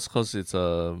 Cause it's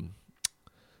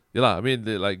I mean,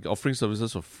 like offering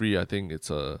services for free. I think it's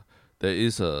there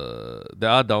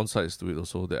are downsides to it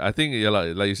also. I think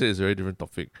like you said, it's a very different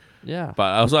topic. Yeah.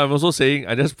 But I'm also saying,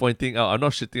 I'm just pointing out, I'm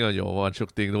not shitting on your one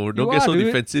choke thing. Don't get so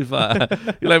defensive.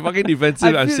 You're like fucking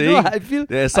defensive. I'm saying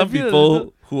there are some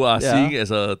people who are seeing it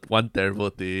as a one terrible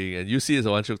thing, and you see it as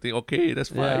a one shiok thing. Okay, that's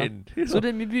fine. You So know,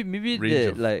 then maybe range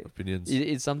that, of like opinions.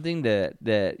 it's something that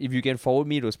if you can forward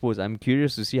me those posts, I'm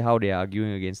curious to see how they are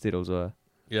arguing against it also.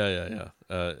 Yeah.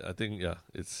 I think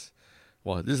it's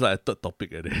this is like a third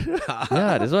topic at it.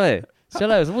 Yeah, that's why. So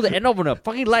like, we're supposed to end up on a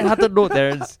fucking light-hearted note,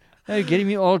 Terrence. Now you're getting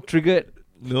me all triggered.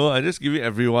 No, I'm just giving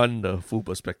everyone the full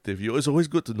perspective. It's always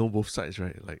good to know both sides,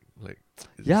 right? Like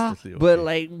it's Yeah, totally okay. but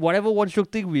like whatever one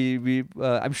shook thing we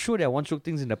I'm sure there are one shook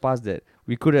things in the past that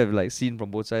we could have like seen from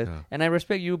both sides, and I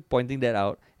respect you pointing that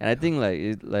out. And I think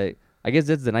I guess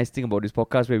that's the nice thing about this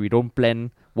podcast where we don't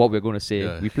plan what we're going to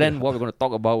say. We plan what we're going to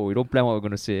talk about, but we don't plan what we're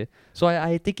going to say. So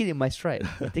I take it in my stride.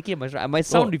 I might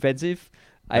sound defensive.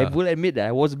 I will admit that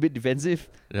I was a bit defensive.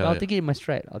 But I'll take it in my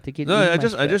stride. I'll take it. I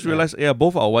just realized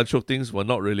both our one shook things were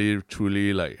not really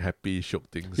truly like happy shook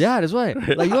things. Yeah, that's why.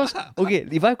 Like yours, okay,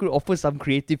 if I could offer some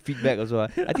creative feedback also, I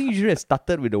think you should have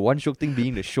started with the one shook thing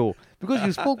being the show. Because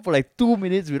you spoke for like 2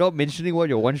 minutes without mentioning what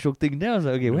your one shook thing. Then I was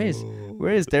like, okay,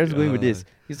 where is Terrence going with this?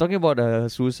 He's talking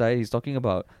about suicide. He's talking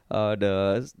about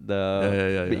it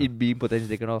being potentially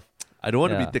taken off. I don't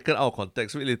want to be taken out of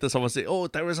context. Wait, later someone say, "Oh,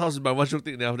 Terrace House is my one shook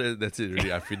thing." Then after that's it.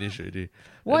 Really, I finished already.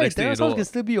 Why Terrace House can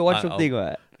still be your one shook thing?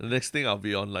 What? The next thing I'll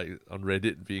be on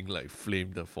Reddit being like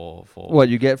flamed for what,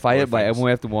 you get fired by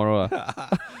MOF tomorrow?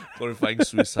 Glorifying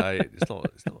suicide. It's a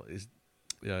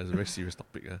very serious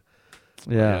topic.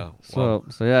 Yeah. So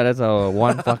that's our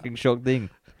one fucking shock thing.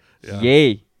 Yeah.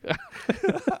 Yay.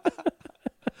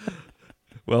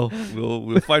 Well,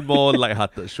 we'll find more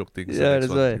light-hearted shook things. Yeah,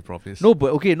 that's right. We promise.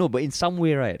 But in some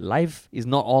way, right? Life is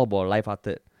not all about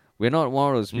light-hearted. We're not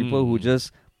one of those people who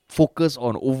just focus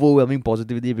on overwhelming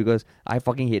positivity, because I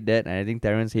fucking hate that, and I think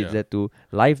Terrence hates that too.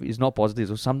 Life is not positive,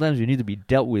 so sometimes you need to be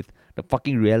dealt with the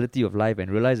fucking reality of life and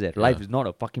realize that life is not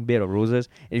a fucking bed of roses.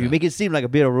 And if you make it seem like a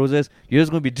bed of roses, you're just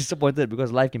going to be disappointed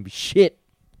because life can be shit.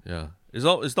 Yeah. It's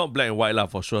not black and white lah,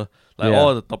 for sure. Like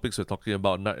all the topics we're talking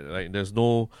about, like there's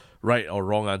no right or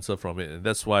wrong answer from it, and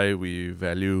that's why we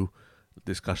value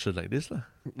discussion like this lah.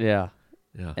 Yeah.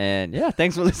 Yeah. And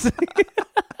thanks for listening.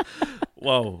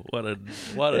 Wow, what a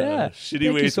shitty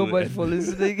Thank way you so to much end for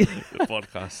listening. the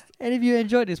podcast. And if you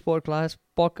enjoyed this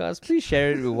podcast, please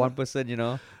share it with one person,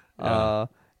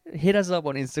 Hit us up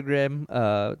on Instagram,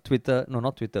 Twitter, no,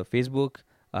 not Twitter, Facebook,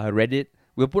 Reddit.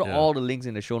 We'll put all the links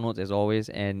in the show notes as always,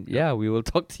 and we will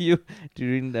talk to you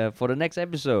for the next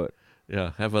episode.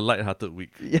 Yeah, have a light-hearted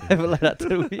week. Have a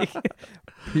light-hearted week.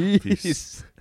 Peace.